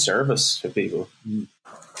a disservice for people.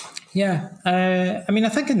 I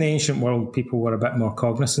think in the ancient world, people were a bit more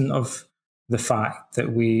cognizant of the fact that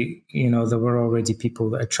there were already people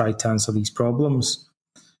that had tried to answer these problems.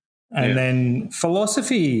 And then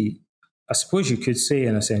philosophy, I suppose you could say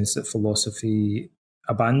in a sense that philosophy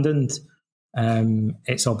abandoned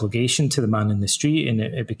its obligation to the man in the street, and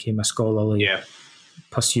it became a scholarly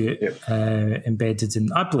pursuit embedded in,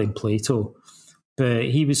 I blame Plato, but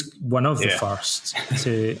he was one of the first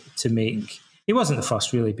to make... He wasn't the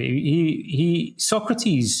first, really, but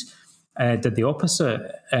Socrates did the opposite,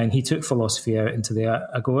 and he took philosophy out into the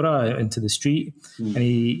agora, into the street, and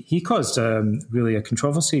he caused really a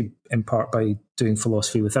controversy in part by doing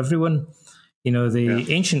philosophy with everyone. The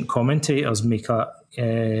ancient commentators make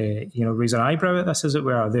raise an eyebrow at this, as it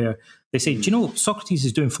were. They say, do you know, Socrates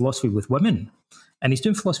is doing philosophy with women, and he's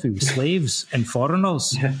doing philosophy with slaves and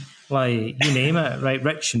foreigners, like, you name it, right,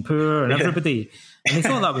 rich and poor and everybody. And they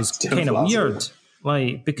thought that was kind of weird,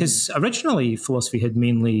 because originally philosophy had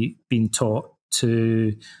mainly been taught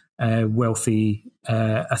to wealthy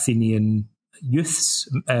Athenian youths,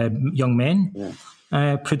 young men,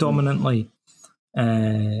 predominantly.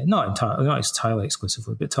 Not entirely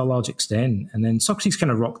exclusively, but to a large extent. And then Socrates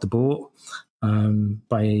kind of rocked the boat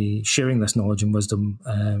by sharing this knowledge and wisdom,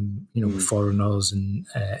 with foreigners and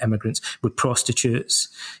immigrants, with prostitutes,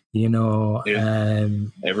 everybody.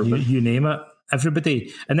 You name it.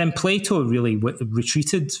 Everybody. And then Plato really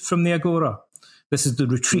retreated from the agora. This is the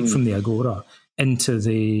retreat from the agora into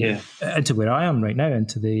where I am right now,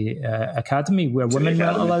 into the academy, where women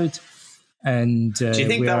weren't allowed. And do you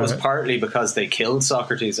think that was partly because they killed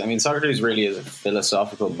Socrates? I mean, Socrates really is a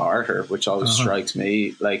philosophical martyr, which always strikes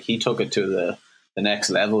me. Like, he took it to the next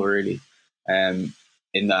level, really,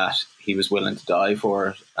 in that he was willing to die for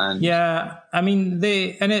it. And I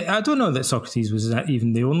don't know that Socrates was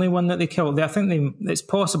even the only one that they killed. I think it's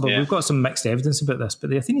possible. We've got some mixed evidence about this, but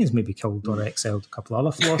the Athenians maybe killed or exiled a couple of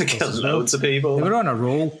other philosophers. Killed loads of people. They were on a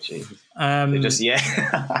roll. They just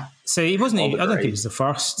So he wasn't. I don't think he was the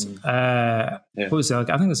first. What was it?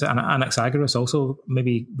 I think it was Anaxagoras also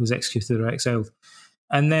maybe was executed or exiled,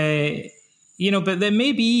 and but it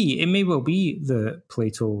may well be that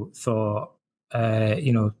Plato thought,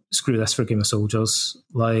 screw this for Game of Soldiers.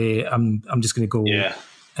 Like, I'm just going to go,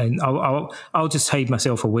 and I'll just hide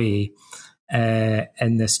myself away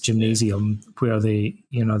in this gymnasium where the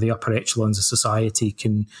upper echelons of society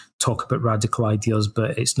can talk about radical ideas,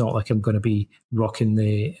 but it's not like I'm going to be rocking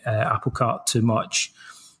the apple cart too much.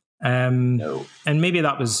 No. And maybe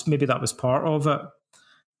that was part of it.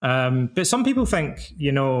 But some people think,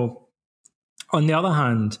 on the other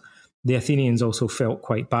hand, the Athenians also felt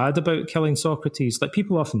quite bad about killing Socrates. Like,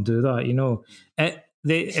 people often do that,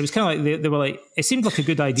 It was kind of like they were like, it seemed like a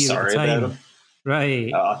good idea at the time.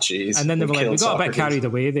 Right. Oh, jeez. And then they were like, we got Socrates. a bit carried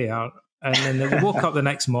away there. And then they woke up the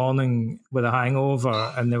next morning with a hangover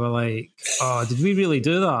and they were like, oh, did we really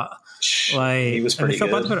do that? Like, he was pretty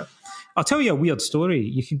good. I'll tell you a weird story.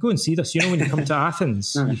 You can go and see this. When you come to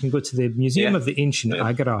Athens, you can go to the Museum of the Ancient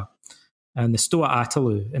Agora and the Stoa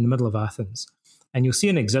Attalou in the middle of Athens. And you'll see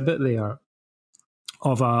an exhibit there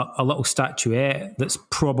of a little statuette that's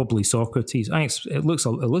probably Socrates. I think it looks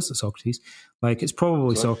like Socrates. Like, it's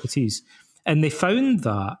probably Socrates. And they found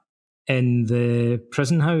that in the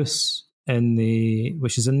prison house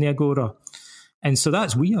which is in the Agora. And so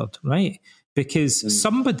that's weird, right? Because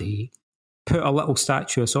somebody put a little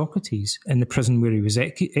statue of Socrates in the prison where he was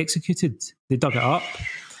executed. They dug it up.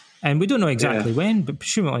 And we don't know exactly when, but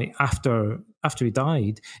presumably after he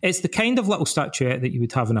died. It's the kind of little statuette that you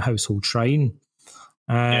would have in a household shrine.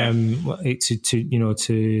 To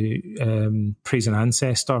praise an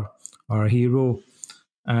ancestor or a hero.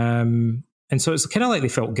 And so it's kind of like they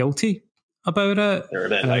felt guilty about it. They're a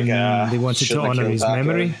bit like they wanted to honour his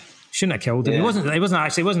memory. Guy. Shouldn't have killed him. It wasn't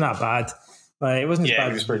that bad. Like, it wasn't as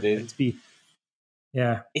bad. It was pretty good. To be.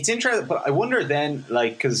 Yeah, it's interesting, but I wonder then,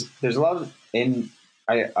 like, because there's a lot of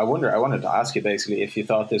I wanted to ask you basically if you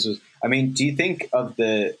thought this was. I mean, do you think of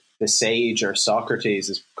the sage or Socrates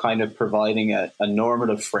as kind of providing a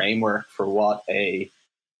normative framework for what a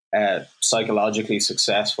psychologically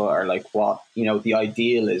successful, or like what the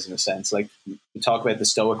ideal is, in a sense? Like, we talk about the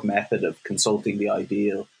Stoic method of consulting the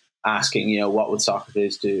ideal, asking what would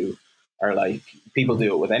Socrates do, or like people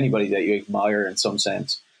do it with anybody that you admire in some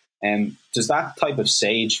sense. Does that type of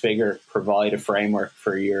sage figure provide a framework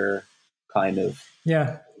for your kind of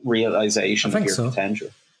realization of your potential?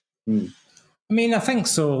 I mean, I think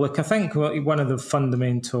so. Like, I think one of the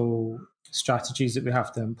fundamental strategies that we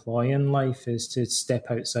have to employ in life is to step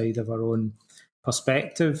outside of our own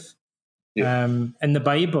perspective. In the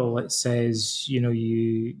Bible, it says,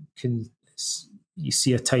 you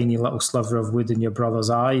see a tiny little sliver of wood in your brother's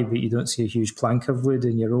eye, but you don't see a huge plank of wood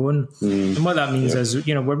in your own. And what that means is,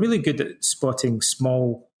 we're really good at spotting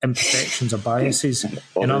small imperfections or biases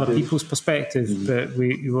in other people's perspective, but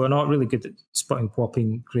we're not really good at spotting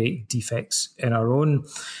whopping great defects in our own.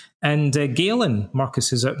 And Galen,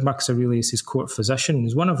 Marcus Aurelius' court physician,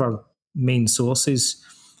 is one of our main sources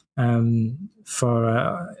of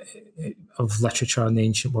literature in the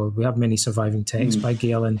ancient world. We have many surviving texts by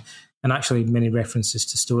Galen, and actually many references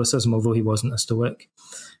to Stoicism, although he wasn't a Stoic.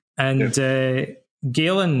 And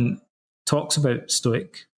Galen talks about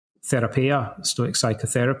Stoic therapia, Stoic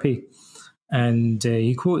psychotherapy, and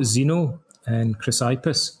he quotes Zeno and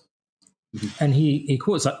Chrysippus, and he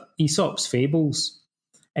quotes Aesop's fables,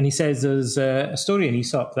 and he says there's a story in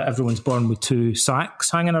Aesop that everyone's born with two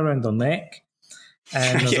sacks hanging around their neck,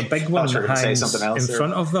 and there's a big one that hangs in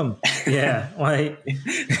front of them. Yeah, like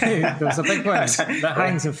there's a big one that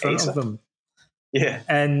hangs in front of them. Yeah,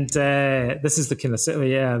 and this is the kind of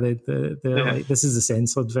like, this is the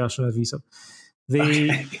censored version of Aesop. There's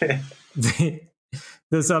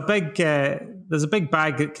a big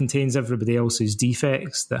bag that contains everybody else's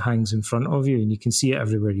defects that hangs in front of you, and you can see it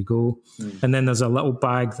everywhere you go. And then there's a little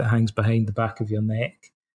bag that hangs behind the back of your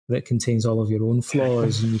neck that contains all of your own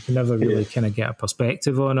flaws, and you can never really kind of get a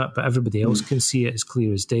perspective on it, but everybody else can see it as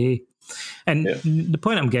clear as day. And the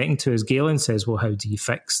point I'm getting to is Galen says, well, how do you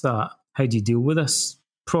fix that? How do you deal with this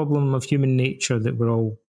problem of human nature that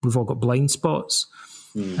we've all got blind spots?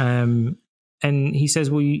 And he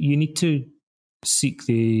says, well, you need to seek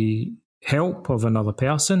the help of another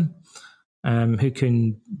person who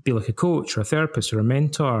can be like a coach or a therapist or a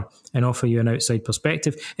mentor and offer you an outside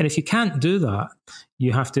perspective. And if you can't do that,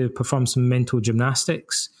 you have to perform some mental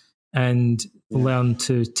gymnastics and learn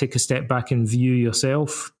to take a step back and view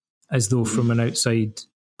yourself as though from an outside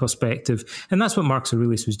perspective. And that's what Marcus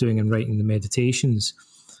Aurelius was doing in writing the Meditations.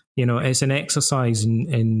 It's an exercise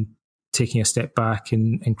in taking a step back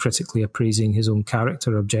and critically appraising his own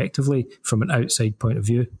character objectively from an outside point of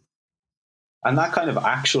view. And that kind of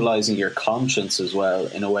actualizing your conscience as well,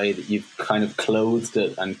 in a way that you've kind of clothed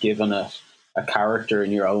it and given it a character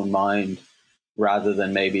in your own mind. rather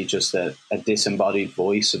than maybe just a disembodied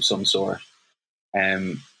voice of some sort.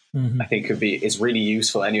 I think is really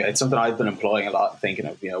useful anyway. It's something I've been employing a lot, thinking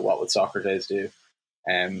of, what would Socrates do?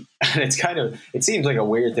 And it seems like a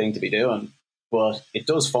weird thing to be doing, but it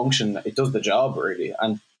does function. It does the job really.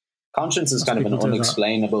 And conscience is kind of an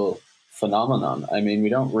unexplainable phenomenon. I mean, we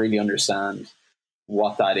don't really understand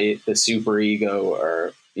what that is, the superego,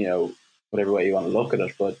 or, whatever way you want to look at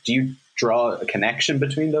it. But do you draw a connection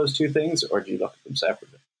between those two things, or do you look at them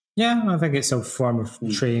separately? Yeah, I think it's a form of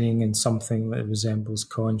training in something that resembles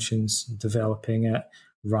conscience, developing it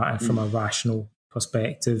from a rational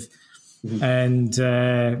perspective. And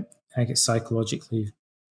I think it's psychologically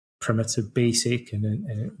primitive, basic,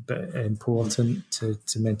 but important to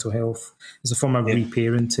mental health. It's a form of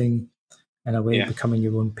reparenting, in a way, becoming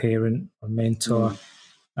your own parent or mentor.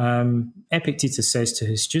 Epictetus says to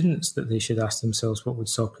his students that they should ask themselves, what would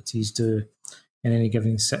Socrates do in any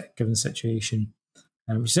given situation?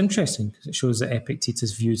 Which is interesting, because it shows that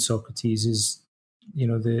Epictetus viewed Socrates as,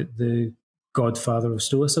 the godfather of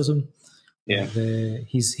Stoicism. Yeah,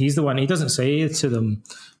 he's the one. He doesn't say to them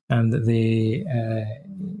that they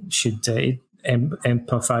should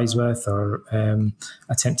empathize with or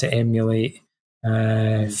attempt to emulate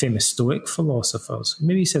famous Stoic philosophers.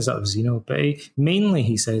 Maybe he says that of Zeno, but mainly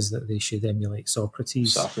he says that they should emulate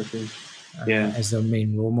Socrates. As their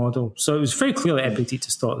main role model. So it was very clear that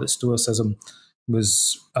Epictetus thought that Stoicism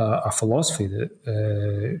was a philosophy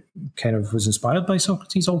that kind of was inspired by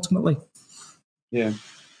Socrates ultimately. Yeah.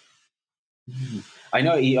 I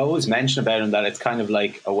know he always mentioned about him that it's kind of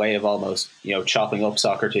like a way of almost, chopping up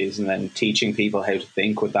Socrates and then teaching people how to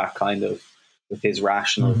think with his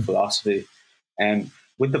rational philosophy. And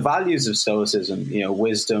with the values of Stoicism,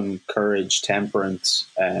 wisdom, courage, temperance,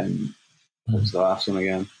 what was the last one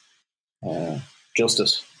again?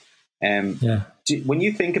 Justice. When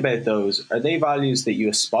you think about those, are they values that you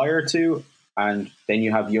aspire to, and then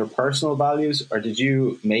you have your personal values, or did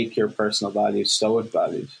you make your personal values Stoic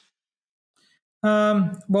values?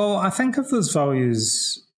 Well, I think of those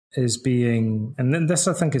values as being, and then this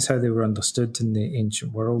I think is how they were understood in the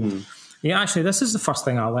ancient world. Yeah, actually, this is the first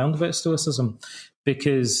thing I learned about Stoicism,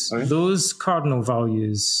 because those cardinal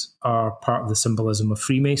values are part of the symbolism of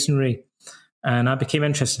Freemasonry. And I became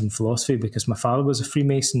interested in philosophy because my father was a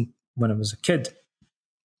Freemason when I was a kid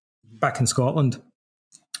back in Scotland.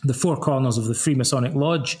 The four corners of the Freemasonic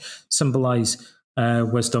Lodge symbolise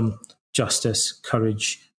wisdom, justice,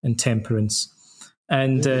 courage, and temperance.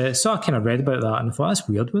 And so I kind of read about that and I thought, that's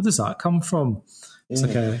weird. Where does that come from? It's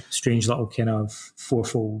like a strange little kind of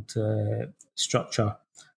fourfold structure.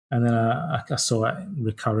 And then I saw it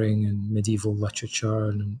recurring in medieval literature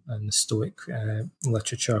and the Stoic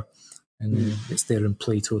literature. And it's there in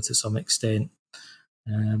Plato to some extent.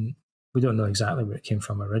 We don't know exactly where it came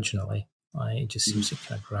from originally. It just seems to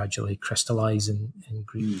kind of gradually crystallise in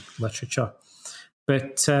Greek literature.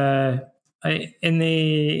 But in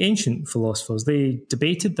the ancient philosophers, they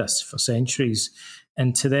debated this for centuries.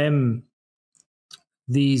 And to them,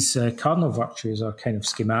 these cardinal virtues are kind of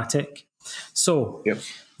schematic. So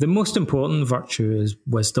the most important virtue is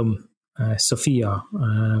wisdom, Sophia,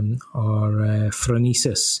 or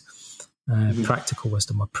phronesis. Practical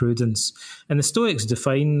wisdom or prudence. And the Stoics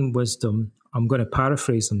define wisdom. I'm going to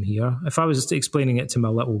paraphrase them here. If I was explaining it to my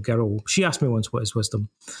little girl, she asked me once, what is wisdom?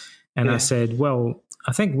 And I said, well,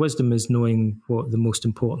 I think wisdom is knowing what the most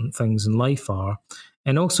important things in life are,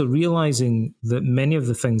 and also realizing that many of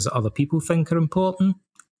the things that other people think are important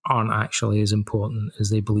aren't actually as important as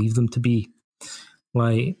they believe them to be.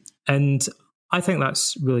 And I think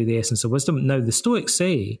that's really the essence of wisdom. Now, the Stoics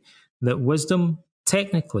say that wisdom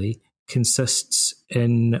technically consists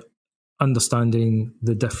in understanding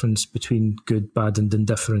the difference between good, bad, and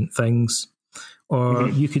indifferent things. Or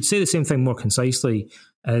you could say the same thing more concisely,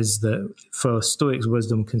 as that for Stoics,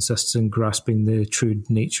 wisdom consists in grasping the true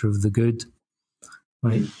nature of the good,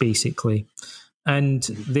 basically. And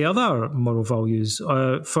the other moral values,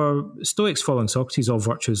 for Stoics following Socrates, all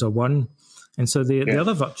virtues are one. And so the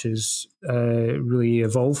other virtues really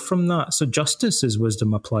evolve from that. So justice is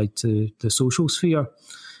wisdom applied to the social sphere.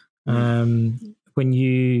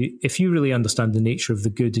 If you really understand the nature of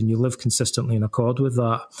the good and you live consistently in accord with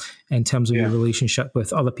that in terms of your relationship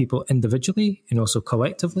with other people individually and also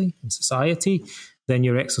collectively in society, then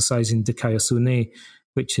you're exercising dikaiosune,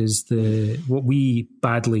 which is what we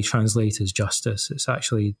badly translate as justice. It's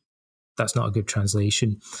actually, that's not a good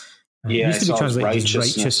translation. It used to be translated as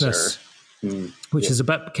righteousness. Which is a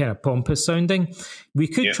bit kind of pompous sounding. We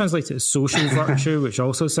could translate it as social virtue, which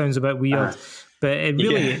also sounds a bit weird. But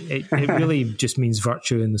it really just means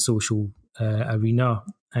virtue in the social arena.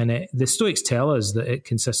 And the Stoics tell us that it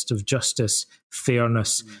consists of justice,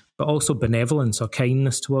 fairness, but also benevolence or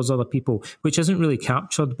kindness towards other people, which isn't really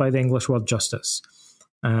captured by the English word justice.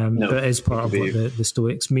 But is part of what the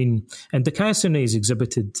Stoics mean. And Dikaiosune is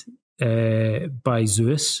exhibited by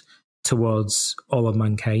Zeus towards all of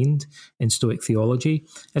mankind in Stoic theology.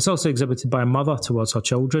 It's also exhibited by a mother towards her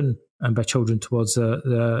children, and by children towards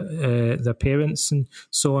their parents, and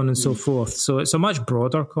so on and so forth. So it's a much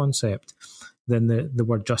broader concept than the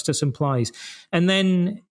word justice implies. And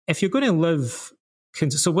then if you're going to live...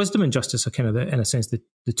 So wisdom and justice are kind of, in a sense,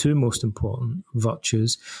 the two most important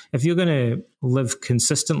virtues. If you're going to live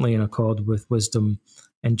consistently in accord with wisdom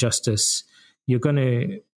and justice, you're going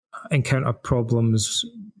to encounter problems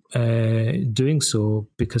doing so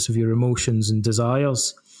because of your emotions and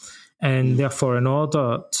desires. And therefore, in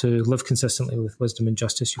order to live consistently with wisdom and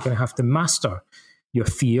justice, you're going to have to master your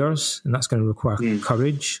fears, and that's going to require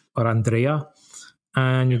courage or Andrea.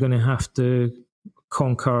 And you're going to have to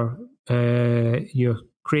conquer your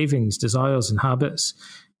cravings, desires, and habits,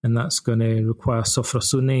 and that's going to require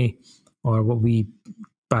sophrosune, or what we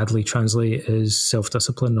badly translate as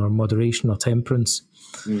self-discipline or moderation or temperance.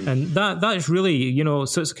 And that is really,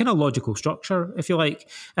 so it's a kind of logical structure, if you like.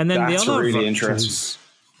 And then that's the other really virtues,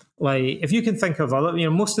 like if you can think of other,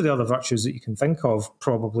 most of the other virtues that you can think of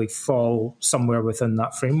probably fall somewhere within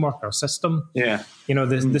that framework or system. Yeah.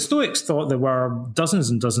 The Stoics thought there were dozens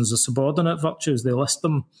and dozens of subordinate virtues. They list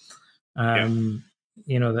them. That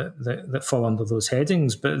fall under those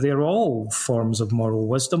headings, but they're all forms of moral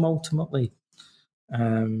wisdom ultimately.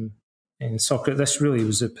 And Socrates, this really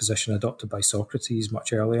was a position adopted by Socrates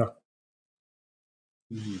much earlier.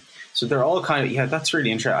 So they're all kind of, that's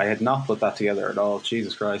really interesting. I had not put that together at all.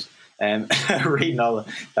 Jesus Christ. Reading all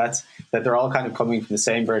that they're all kind of coming from the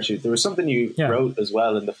same virtue. There was something you wrote as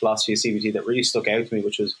well in the Philosophy of CBT that really stuck out to me,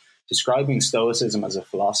 which was describing Stoicism as a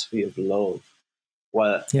philosophy of love.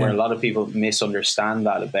 Where a lot of people misunderstand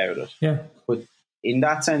that about it. Yeah. But in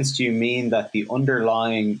that sense, do you mean that the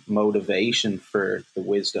underlying motivation for the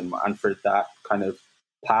wisdom and for that kind of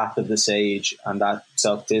path of the sage and that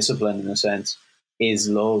self-discipline, in a sense, is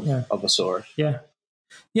love of a sort? Yeah.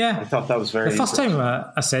 Yeah. I thought that was very... The first time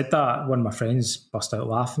I said that, one of my friends burst out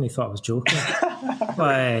laughing. He thought I was joking.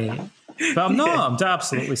 But I'm not. I'm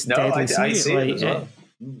absolutely deadly serious. I see it as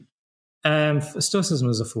well. Stoicism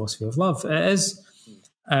is a philosophy of love. It is...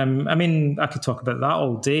 I could talk about that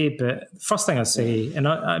all day, but first thing I say, and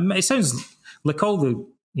it sounds like all the,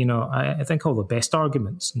 I think all the best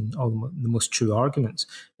arguments and all the most true arguments,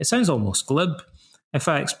 it sounds almost glib if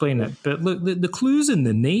I explain it. But look, the clue's in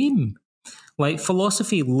the name. Like,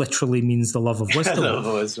 philosophy literally means the love of wisdom.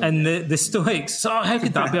 And the Stoics, how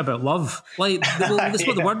could that be about love? Like, that's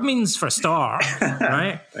what the word means for a start,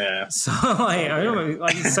 right? Yeah. So, I don't know,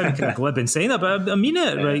 I sound kind of glib in saying that, but I mean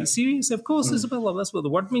it, right? Seriously, of course, it's about love. That's what the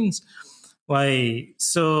word means. Like,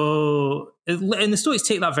 so, and the Stoics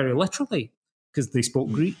take that very literally because they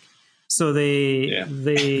spoke Greek. So they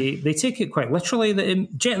take it quite literally.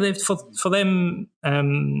 For them,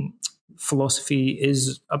 philosophy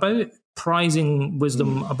is about prizing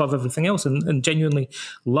wisdom above everything else and genuinely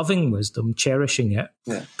loving wisdom, cherishing it,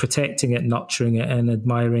 protecting it, nurturing it, and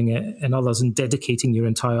admiring it in others, and dedicating your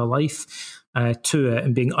entire life to it,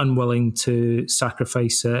 and being unwilling to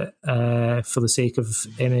sacrifice it for the sake of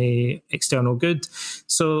any external good.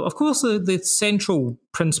 So, of course, the central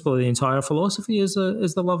principle of the entire philosophy is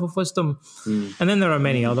the love of wisdom. And then there are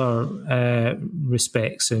many other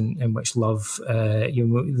respects in which love,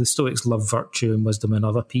 the Stoics love virtue and wisdom in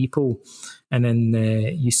other people. And then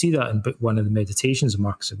you see that in book one of the Meditations of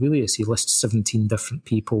Marcus Aurelius. He lists 17 different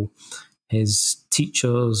people, his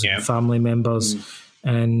teachers, and family members,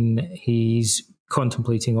 and he's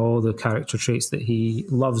contemplating all the character traits that he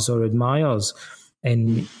loves or admires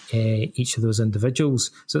in each of those individuals.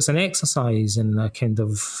 So it's an exercise in a kind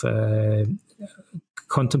of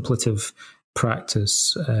contemplative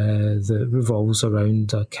practice that revolves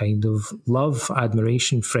around a kind of love,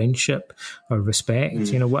 admiration, friendship, or respect,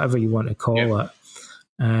 whatever you want to call it.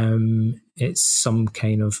 It's some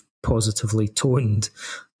kind of positively toned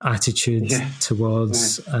attitude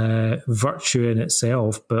towards virtue in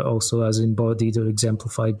itself, but also as embodied or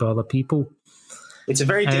exemplified by other people. It's a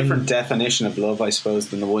very different definition of love, I suppose,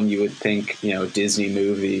 than the one you would think, Disney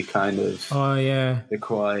movie kind of. Oh, yeah. The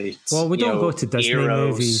quite. Well, we don't go to Disney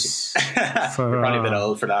movies. You're probably a bit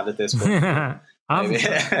old for that at this point.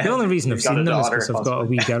 The only reason I've seen them is because I've got a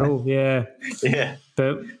wee girl. Yeah.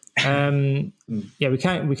 But we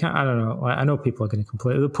can't. I don't know. I know people are going to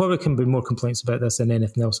complain. There probably can be more complaints about this than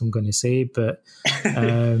anything else I'm going to say. But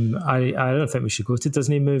I don't think we should go to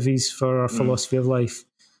Disney movies for our philosophy of life.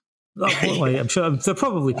 I'm sure there are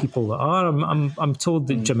probably people that are. I'm told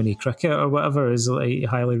that Jiminy Cricket or whatever is like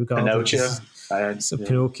highly regarded. Pinocchio,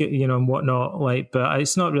 Pinocchio, and whatnot. But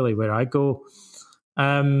it's not really where I go.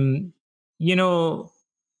 Absolutely.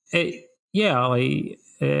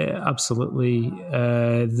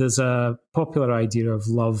 There's a popular idea of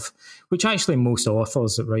love, which actually most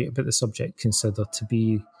authors that write about the subject consider to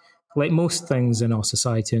be, like most things in our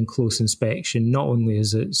society on close inspection, not only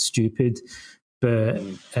is it stupid, but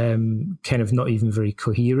kind of not even very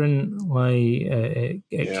coherent.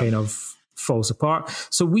 It kind of falls apart.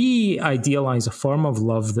 So we idealize a form of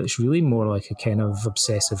love that's really more like a kind of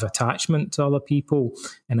obsessive attachment to other people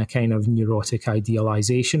and a kind of neurotic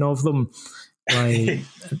idealization of them.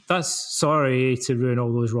 That's sorry to ruin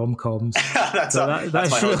all those rom-coms. that's my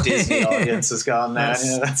whole Disney audience has gone now.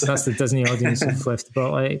 That's the Disney audience who've left.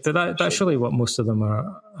 But that's really what most of them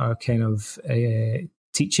are kind of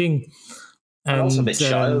teaching. And also a bit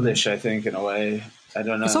childish, I think, in a way. I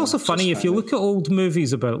don't know. It's also funny if you look at old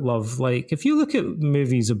movies about love, like if you look at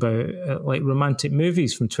movies about like romantic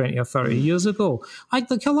movies from 20 or 30 years ago, a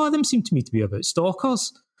lot of them seem to me to be about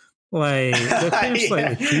stalkers. Like they're kind of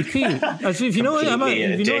slightly creepy. If you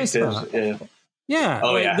noticed that,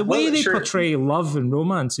 yeah. The way they portray love and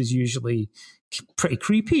romance is usually pretty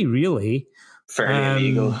creepy, really. Fairly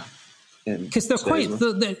illegal. Because they're quite,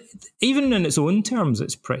 even in its own terms,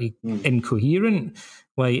 it's pretty incoherent.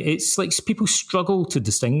 It's like people struggle to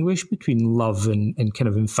distinguish between love and kind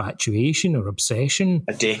of infatuation or obsession.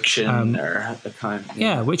 Addiction or the kind.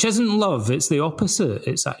 Yeah, which isn't love. It's the opposite.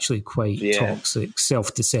 It's actually quite toxic,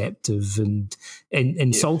 self-deceptive and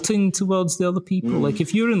insulting towards the other people. Like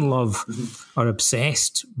if you're in love or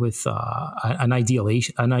obsessed with an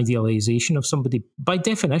idealization of somebody, by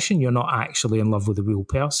definition, you're not actually in love with a real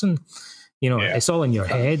person. It's all in your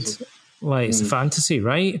head. It's a fantasy,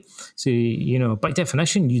 right? So, by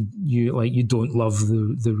definition, you don't love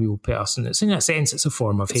the real person. It's in a sense, it's a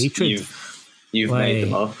form of hatred. You've made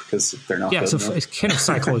them up because they're not. Yeah, it's kind of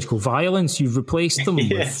psychological violence. You've replaced them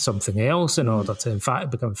with something else in order to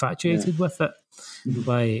become infatuated with it.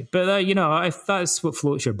 If that's what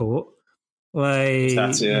floats your boat,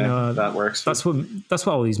 that works. That's what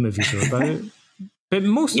all these movies are about. But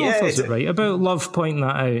most authors that write about love point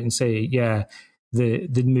that out and say,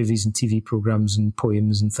 the movies and TV programs and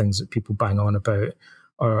poems and things that people bang on about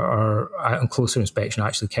are on closer inspection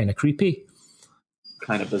actually kind of creepy,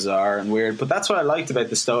 kind of bizarre and weird. But that's what I liked about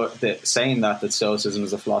saying that Stoicism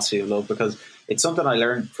is a philosophy of love, because it's something I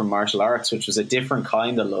learned from martial arts, which was a different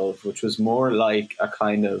kind of love, which was more like a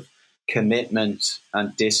kind of commitment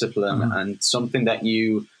and discipline and something that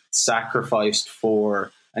you sacrificed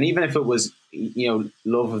for. And even if it was,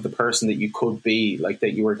 love of the person that you could be, like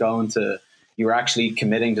that you were actually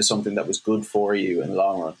committing to something that was good for you in the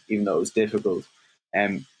long run, even though it was difficult.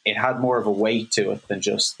 It had more of a weight to it than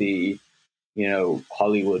just the,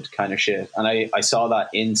 Hollywood kind of shit. And I saw that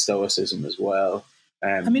in Stoicism as well.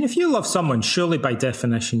 If you love someone, surely by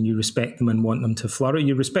definition you respect them and want them to flourish.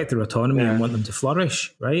 You respect their autonomy and want them to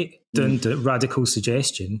flourish, right? Down to radical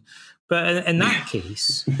suggestion. But in that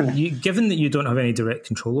case, given that you don't have any direct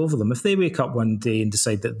control over them, if they wake up one day and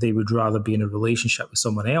decide that they would rather be in a relationship with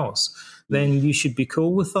someone else, then you should be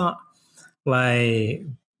cool with that.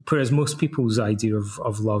 Whereas most people's idea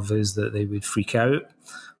of love is that they would freak out.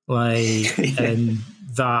 And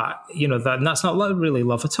that's not really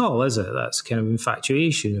love at all, is it? That's kind of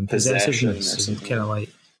infatuation and possessiveness and kind of like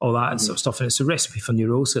all that sort of stuff. And it's a recipe for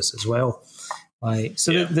neurosis as well.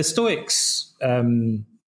 The Stoics,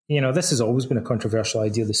 this has always been a controversial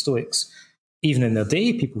idea. The Stoics, even in their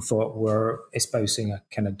day, people thought were espousing a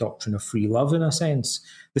kind of doctrine of free love in a sense.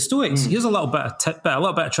 The Stoics, here's a little bit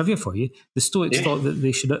of trivia for you. The Stoics thought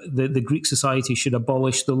that the Greek society should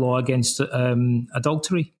abolish the law against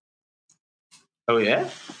adultery. Oh yeah,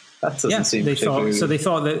 that doesn't seem. They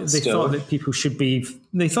thought that people should be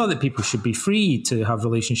free to have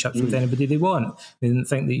relationships with anybody they want. They didn't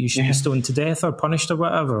think that you should be stoned to death or punished or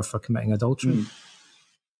whatever for committing adultery.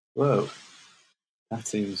 Whoa, that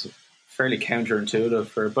seems fairly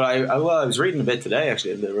counterintuitive. But I was reading a bit today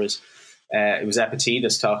actually. There was it was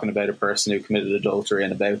Epictetus talking about a person who committed adultery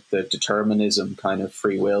and about the determinism kind of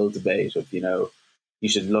free will debate of you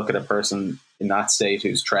should look at a person in that state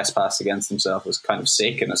who's trespassed against himself as kind of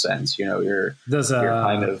sick in a sense. You're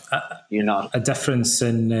not a difference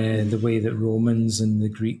in the way that Romans and the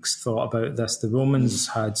Greeks thought about this. The Romans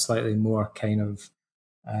had slightly more kind of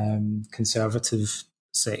conservative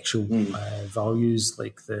sexual values,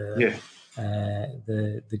 like the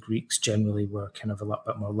Greeks generally were kind of a little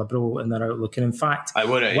bit more liberal in their outlook. And in fact,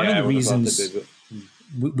 one of the reasons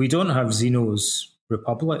we don't have Zeno's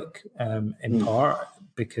Republic in part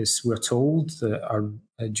because we're told that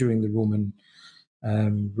during the Roman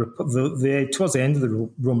towards the end of the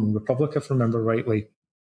Roman Republic, if I remember rightly,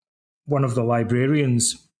 one of the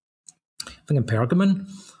librarians, I think in Pergamon,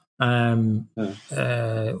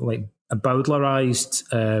 like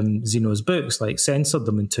bowdlerized Zeno's books, like censored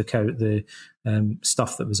them and took out the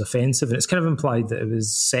stuff that was offensive. And it's kind of implied that it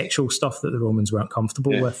was sexual stuff that the Romans weren't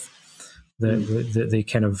comfortable with, that they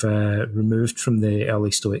kind of removed from the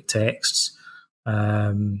early Stoic texts.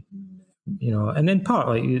 And in part,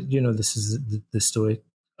 like, this is the Stoic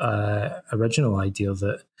original idea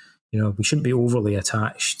that, we shouldn't be overly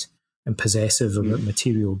attached and possessive about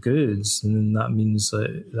material goods. And then that means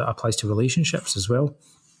that applies to relationships as well.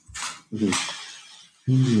 It's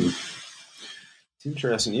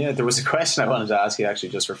interesting. Yeah, there was a question I wanted to ask you actually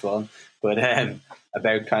just for fun, but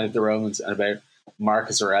about kind of the Romans and about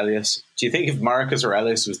Marcus Aurelius. Do you think if Marcus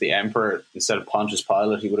Aurelius was the emperor instead of Pontius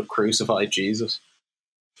Pilate, he would have crucified Jesus?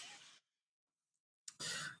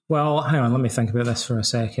 Well, hang on, let me think about this for a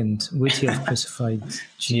second. Would he have crucified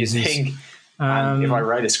Jesus? Do you think, and if I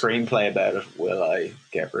write a screenplay about it, will I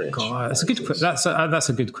get rich? God, that's a good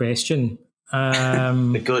question.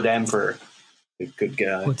 The good emperor, the good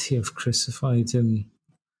guy. Would he have crucified him?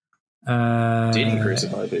 Did he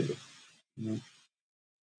crucify people? No.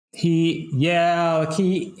 He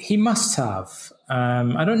must have.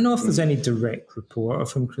 I don't know if there's any direct report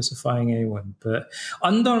of him crucifying anyone, but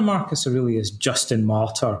under Marcus Aurelius, Justin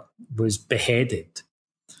Martyr was beheaded.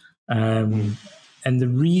 And the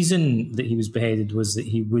reason that he was beheaded was that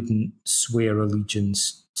he wouldn't swear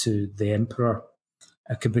allegiance to the emperor,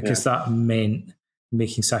 because that meant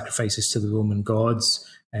making sacrifices to the Roman gods,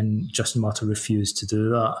 and Justin Martyr refused to do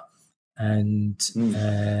that. And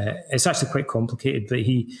it's actually quite complicated, but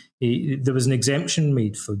there was an exemption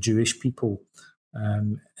made for Jewish people,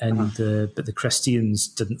 but the Christians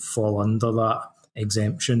didn't fall under that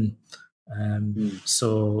exemption. And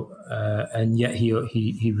yet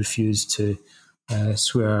he refused to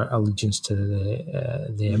swear allegiance to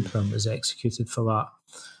the emperor and was executed for that.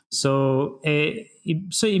 So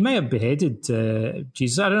he may have beheaded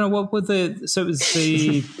Jesus. I don't know what were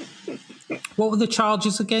what were the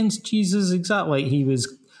charges against Jesus exactly? He was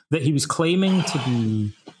claiming to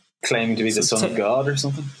be the Son of God or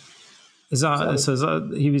something. Is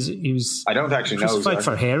that he was? I don't actually know. Crucified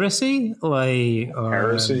for heresy,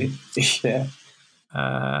 heresy. Yeah.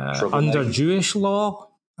 Under Jewish law.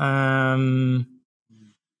 I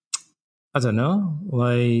don't know.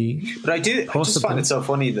 But I just find it so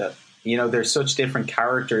funny that there's such different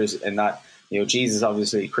characters in that. Jesus,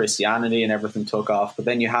 obviously Christianity and everything took off, but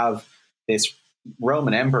then you have this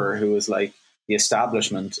Roman emperor who was like the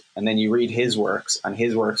establishment, and then you read his works, and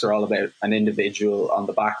his works are all about an individual on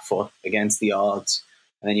the back foot against the odds.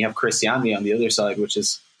 And then you have Christianity on the other side, which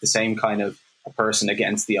is the same kind of a person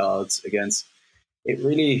against the odds. Against it,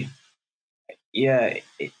 really, it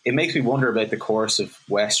makes me wonder about the course of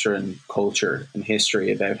Western culture and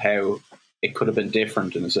history, about how it could have been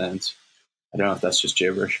different in a sense. I don't know if that's just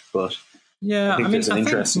gibberish, but I think there's an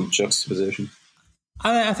interesting juxtaposition.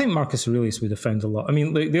 I think Marcus Aurelius would have found a lot. I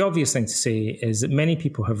mean, the obvious thing to say is that many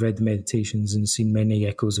people have read the Meditations and seen many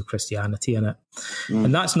echoes of Christianity in it.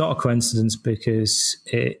 And that's not a coincidence, because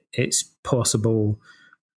it's possible.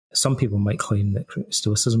 Some people might claim that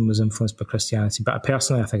Stoicism was influenced by Christianity, but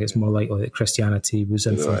personally I think it's more likely that Christianity was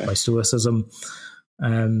influenced by Stoicism.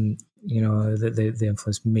 The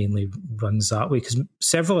influence mainly runs that way, because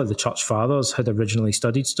several of the church fathers had originally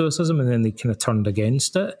studied Stoicism and then they kind of turned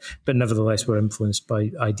against it, but nevertheless were influenced by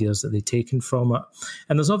ideas that they'd taken from it.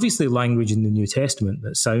 And there's obviously language in the New Testament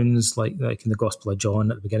that sounds like in the Gospel of John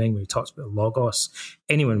at the beginning, where he talks about logos.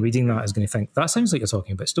 Anyone reading that is going to think, that sounds like you're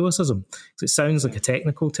talking about Stoicism, because it sounds like a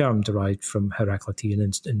technical term derived from Heraclitean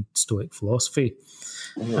and Stoic philosophy.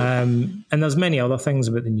 And there's many other things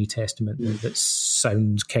about the New Testament that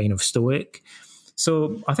sound kind of Stoic.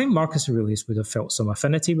 So I think Marcus Aurelius would have felt some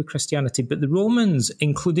affinity with Christianity, but the Romans,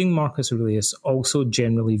 including Marcus Aurelius, also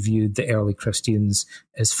generally viewed the early Christians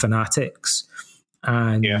as fanatics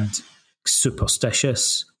and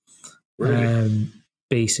superstitious. Really?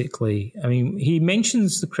 Basically. I mean, he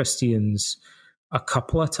mentions the Christians a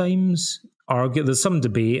couple of times. There's some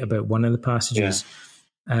debate about one of the passages.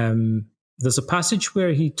 There's a passage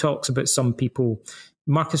where he talks about some people.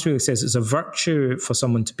 Marcus really says it's a virtue for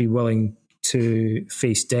someone to be willing to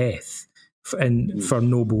face death for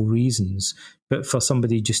noble reasons, but for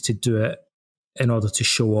somebody just to do it in order to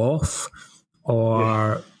show off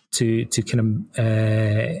or to kind of,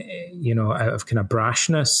 out of kind of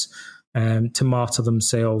brashness, to martyr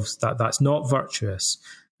themselves, that's not virtuous.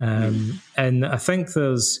 And I think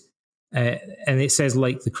there's and it says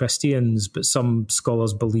like the Christians, but some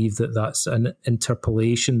scholars believe that that's an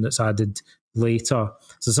interpolation that's added later.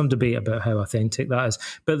 So some debate about how authentic that is.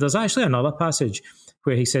 But there's actually another passage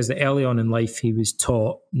where he says that early on in life he was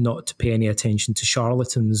taught not to pay any attention to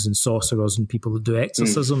charlatans and sorcerers and people that do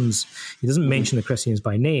exorcisms. He doesn't mention the Christians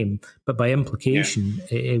by name, but by implication,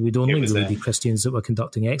 it would only really be Christians that were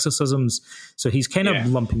conducting exorcisms. So he's kind of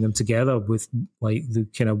lumping them together with like the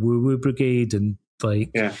kind of woo-woo brigade and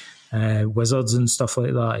like wizards and stuff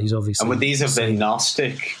like that. He's obviously. And would these have been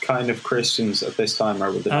Gnostic kind of Christians at this time,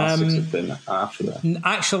 or would the Gnostics have been after that?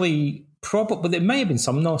 Actually, probably, but there may have been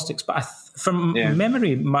some Gnostics. But from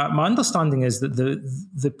memory, my understanding is that the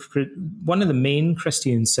one of the main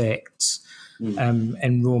Christian sects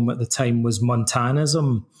in Rome at the time was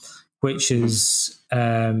Montanism, which is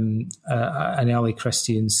an early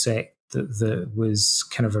Christian sect that was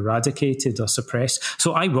kind of eradicated or suppressed.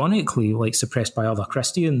 So ironically, like suppressed by other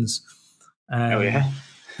Christians.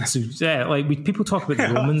 So like people talk about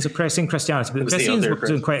the Romans oppressing Christianity, but the Christians were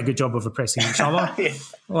doing quite a good job of oppressing each other.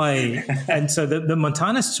 Like, and so the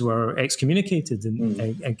Montanists were excommunicated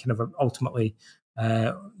and kind of ultimately,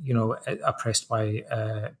 oppressed by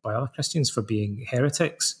other Christians for being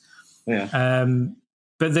heretics.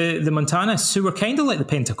 But the Montanists, who were kind of like the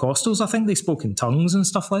Pentecostals, I think they spoke in tongues and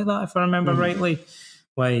stuff like that, if I remember rightly.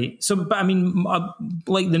 Like, so, but I mean,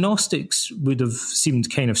 like the Gnostics would have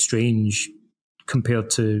seemed kind of strange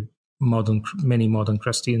compared to many modern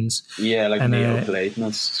Christians. Yeah, like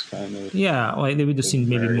Neoplatonists kind of. Yeah, like they would have seemed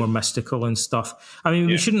maybe more mystical and stuff. I mean,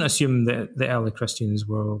 we shouldn't assume that the early Christians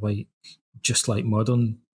were like just like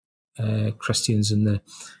modern Christians in the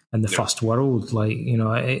first world. Like, you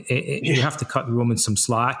know, you have to cut the Romans some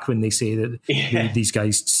slack when they say that these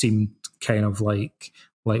guys seem kind of like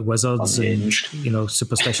wizards Unhinged. And, you know,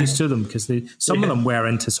 superstitious to them, because some of them were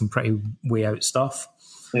into some pretty way out stuff.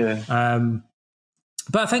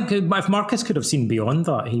 But I think if Marcus could have seen beyond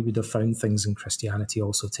that, he would have found things in Christianity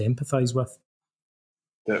also to empathise with.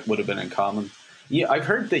 That would have been in common. Yeah, I've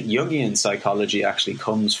heard that Jungian psychology actually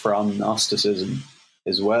comes from Gnosticism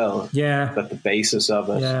as well. Yeah. That the basis of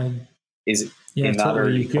it is in that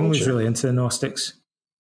early culture. Jung was really into the Gnostics.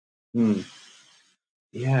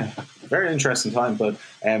 Yeah, very interesting time. But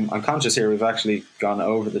I'm conscious here we've actually gone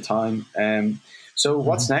over the time. So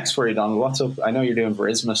what's next for you, Donald? What's up? I know you're doing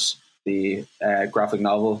Verismus, the graphic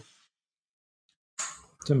novel.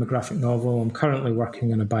 Doing a graphic novel. I'm currently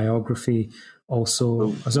working on a biography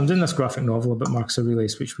also. As I'm doing this graphic novel about Marcus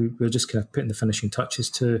Aurelius, which we're just kind of putting the finishing touches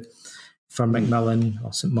to for Macmillan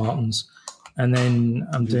or St. Martin's. And then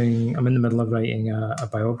I'm in the middle of writing a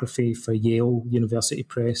biography for Yale University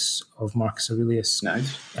Press of Marcus Aurelius.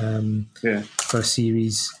 Nice. For a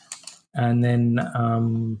series. And then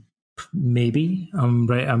maybe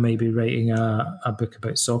I may be writing a book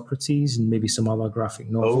about Socrates and maybe some other graphic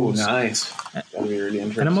novels. Oh, nice. That'll be really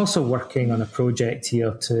interesting. And I'm also working on a project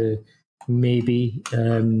here to maybe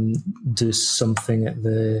do something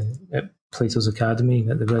at Plato's Academy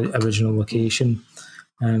at the original location,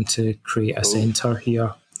 to create a centre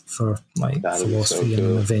here for like philosophy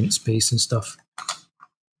and event space and stuff.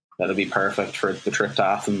 That'll be perfect for the trip to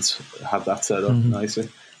Athens. Have that set up nicely.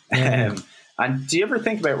 And do you ever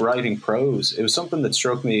think about writing prose? It was something that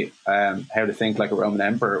struck me, how to think like a Roman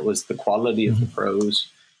emperor. It was the quality of the prose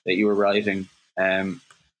that you were writing. It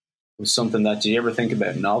was something that, do you ever think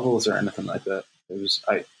about novels or anything like that? It was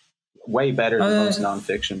way better than most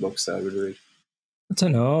non-fiction books that I would read. I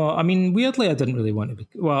don't know. I mean, weirdly, I didn't really want to be...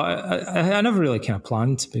 Well, I never really kind of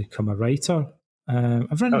planned to become a writer.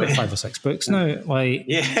 I've written about 5 or 6 books now. Like,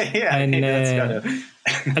 and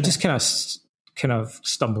I just kind of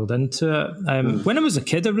stumbled into it. When I was a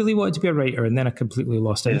kid, I really wanted to be a writer, and then I completely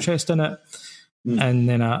lost interest in it. And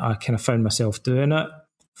then I kind of found myself doing it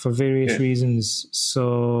for various reasons.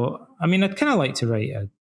 So, I mean, I'd kind of like to write a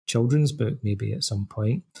children's book maybe at some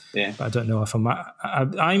point. But I don't know if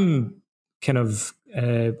I'm kind of...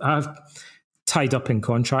 I've tied up in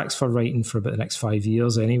contracts for writing for about the next 5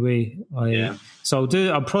 years anyway. So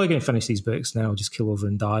I'm probably going to finish these books and then I'll just kill over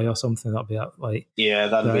and die or something. That'll be like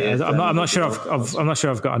that'll be it. I'm not sure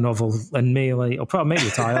I've got a novel in me. Like I'll probably maybe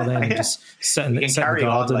retire then and just sit in the garden.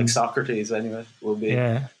 On like Socrates anyway. Will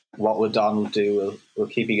be what would Donald do? We'll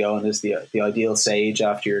keep you going as the ideal sage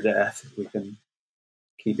after your death. We can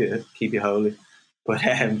keep you holy. But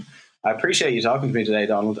I appreciate you talking to me today,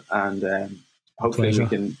 Donald, and hopefully we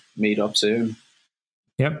can meet up soon.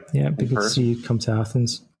 Yep, be good to see you come to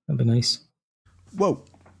Athens. That'd be nice. Whoa.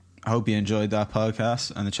 I hope you enjoyed that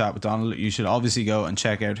podcast and the chat with Donald. You should obviously go and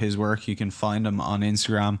check out his work. You can find him on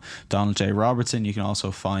Instagram, Donald J. Robertson. You can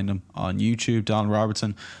also find him on YouTube, Donald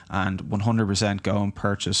Robertson, and 100% go and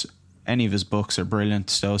purchase any of his books are brilliant.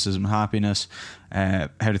 Stoicism, Happiness, How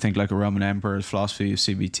to Think Like a Roman Emperor, Philosophy of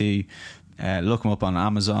CBT. Look him up on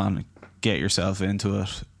Amazon. Get yourself into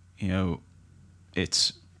it. You know,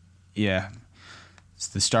 it's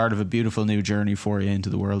the start of a beautiful new journey for you into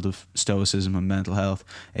the world of Stoicism and mental health.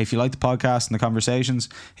 If you like the podcast and the conversations,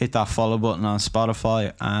 hit that follow button on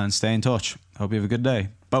Spotify and stay in touch. Hope you have a good day.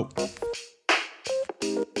 Bye.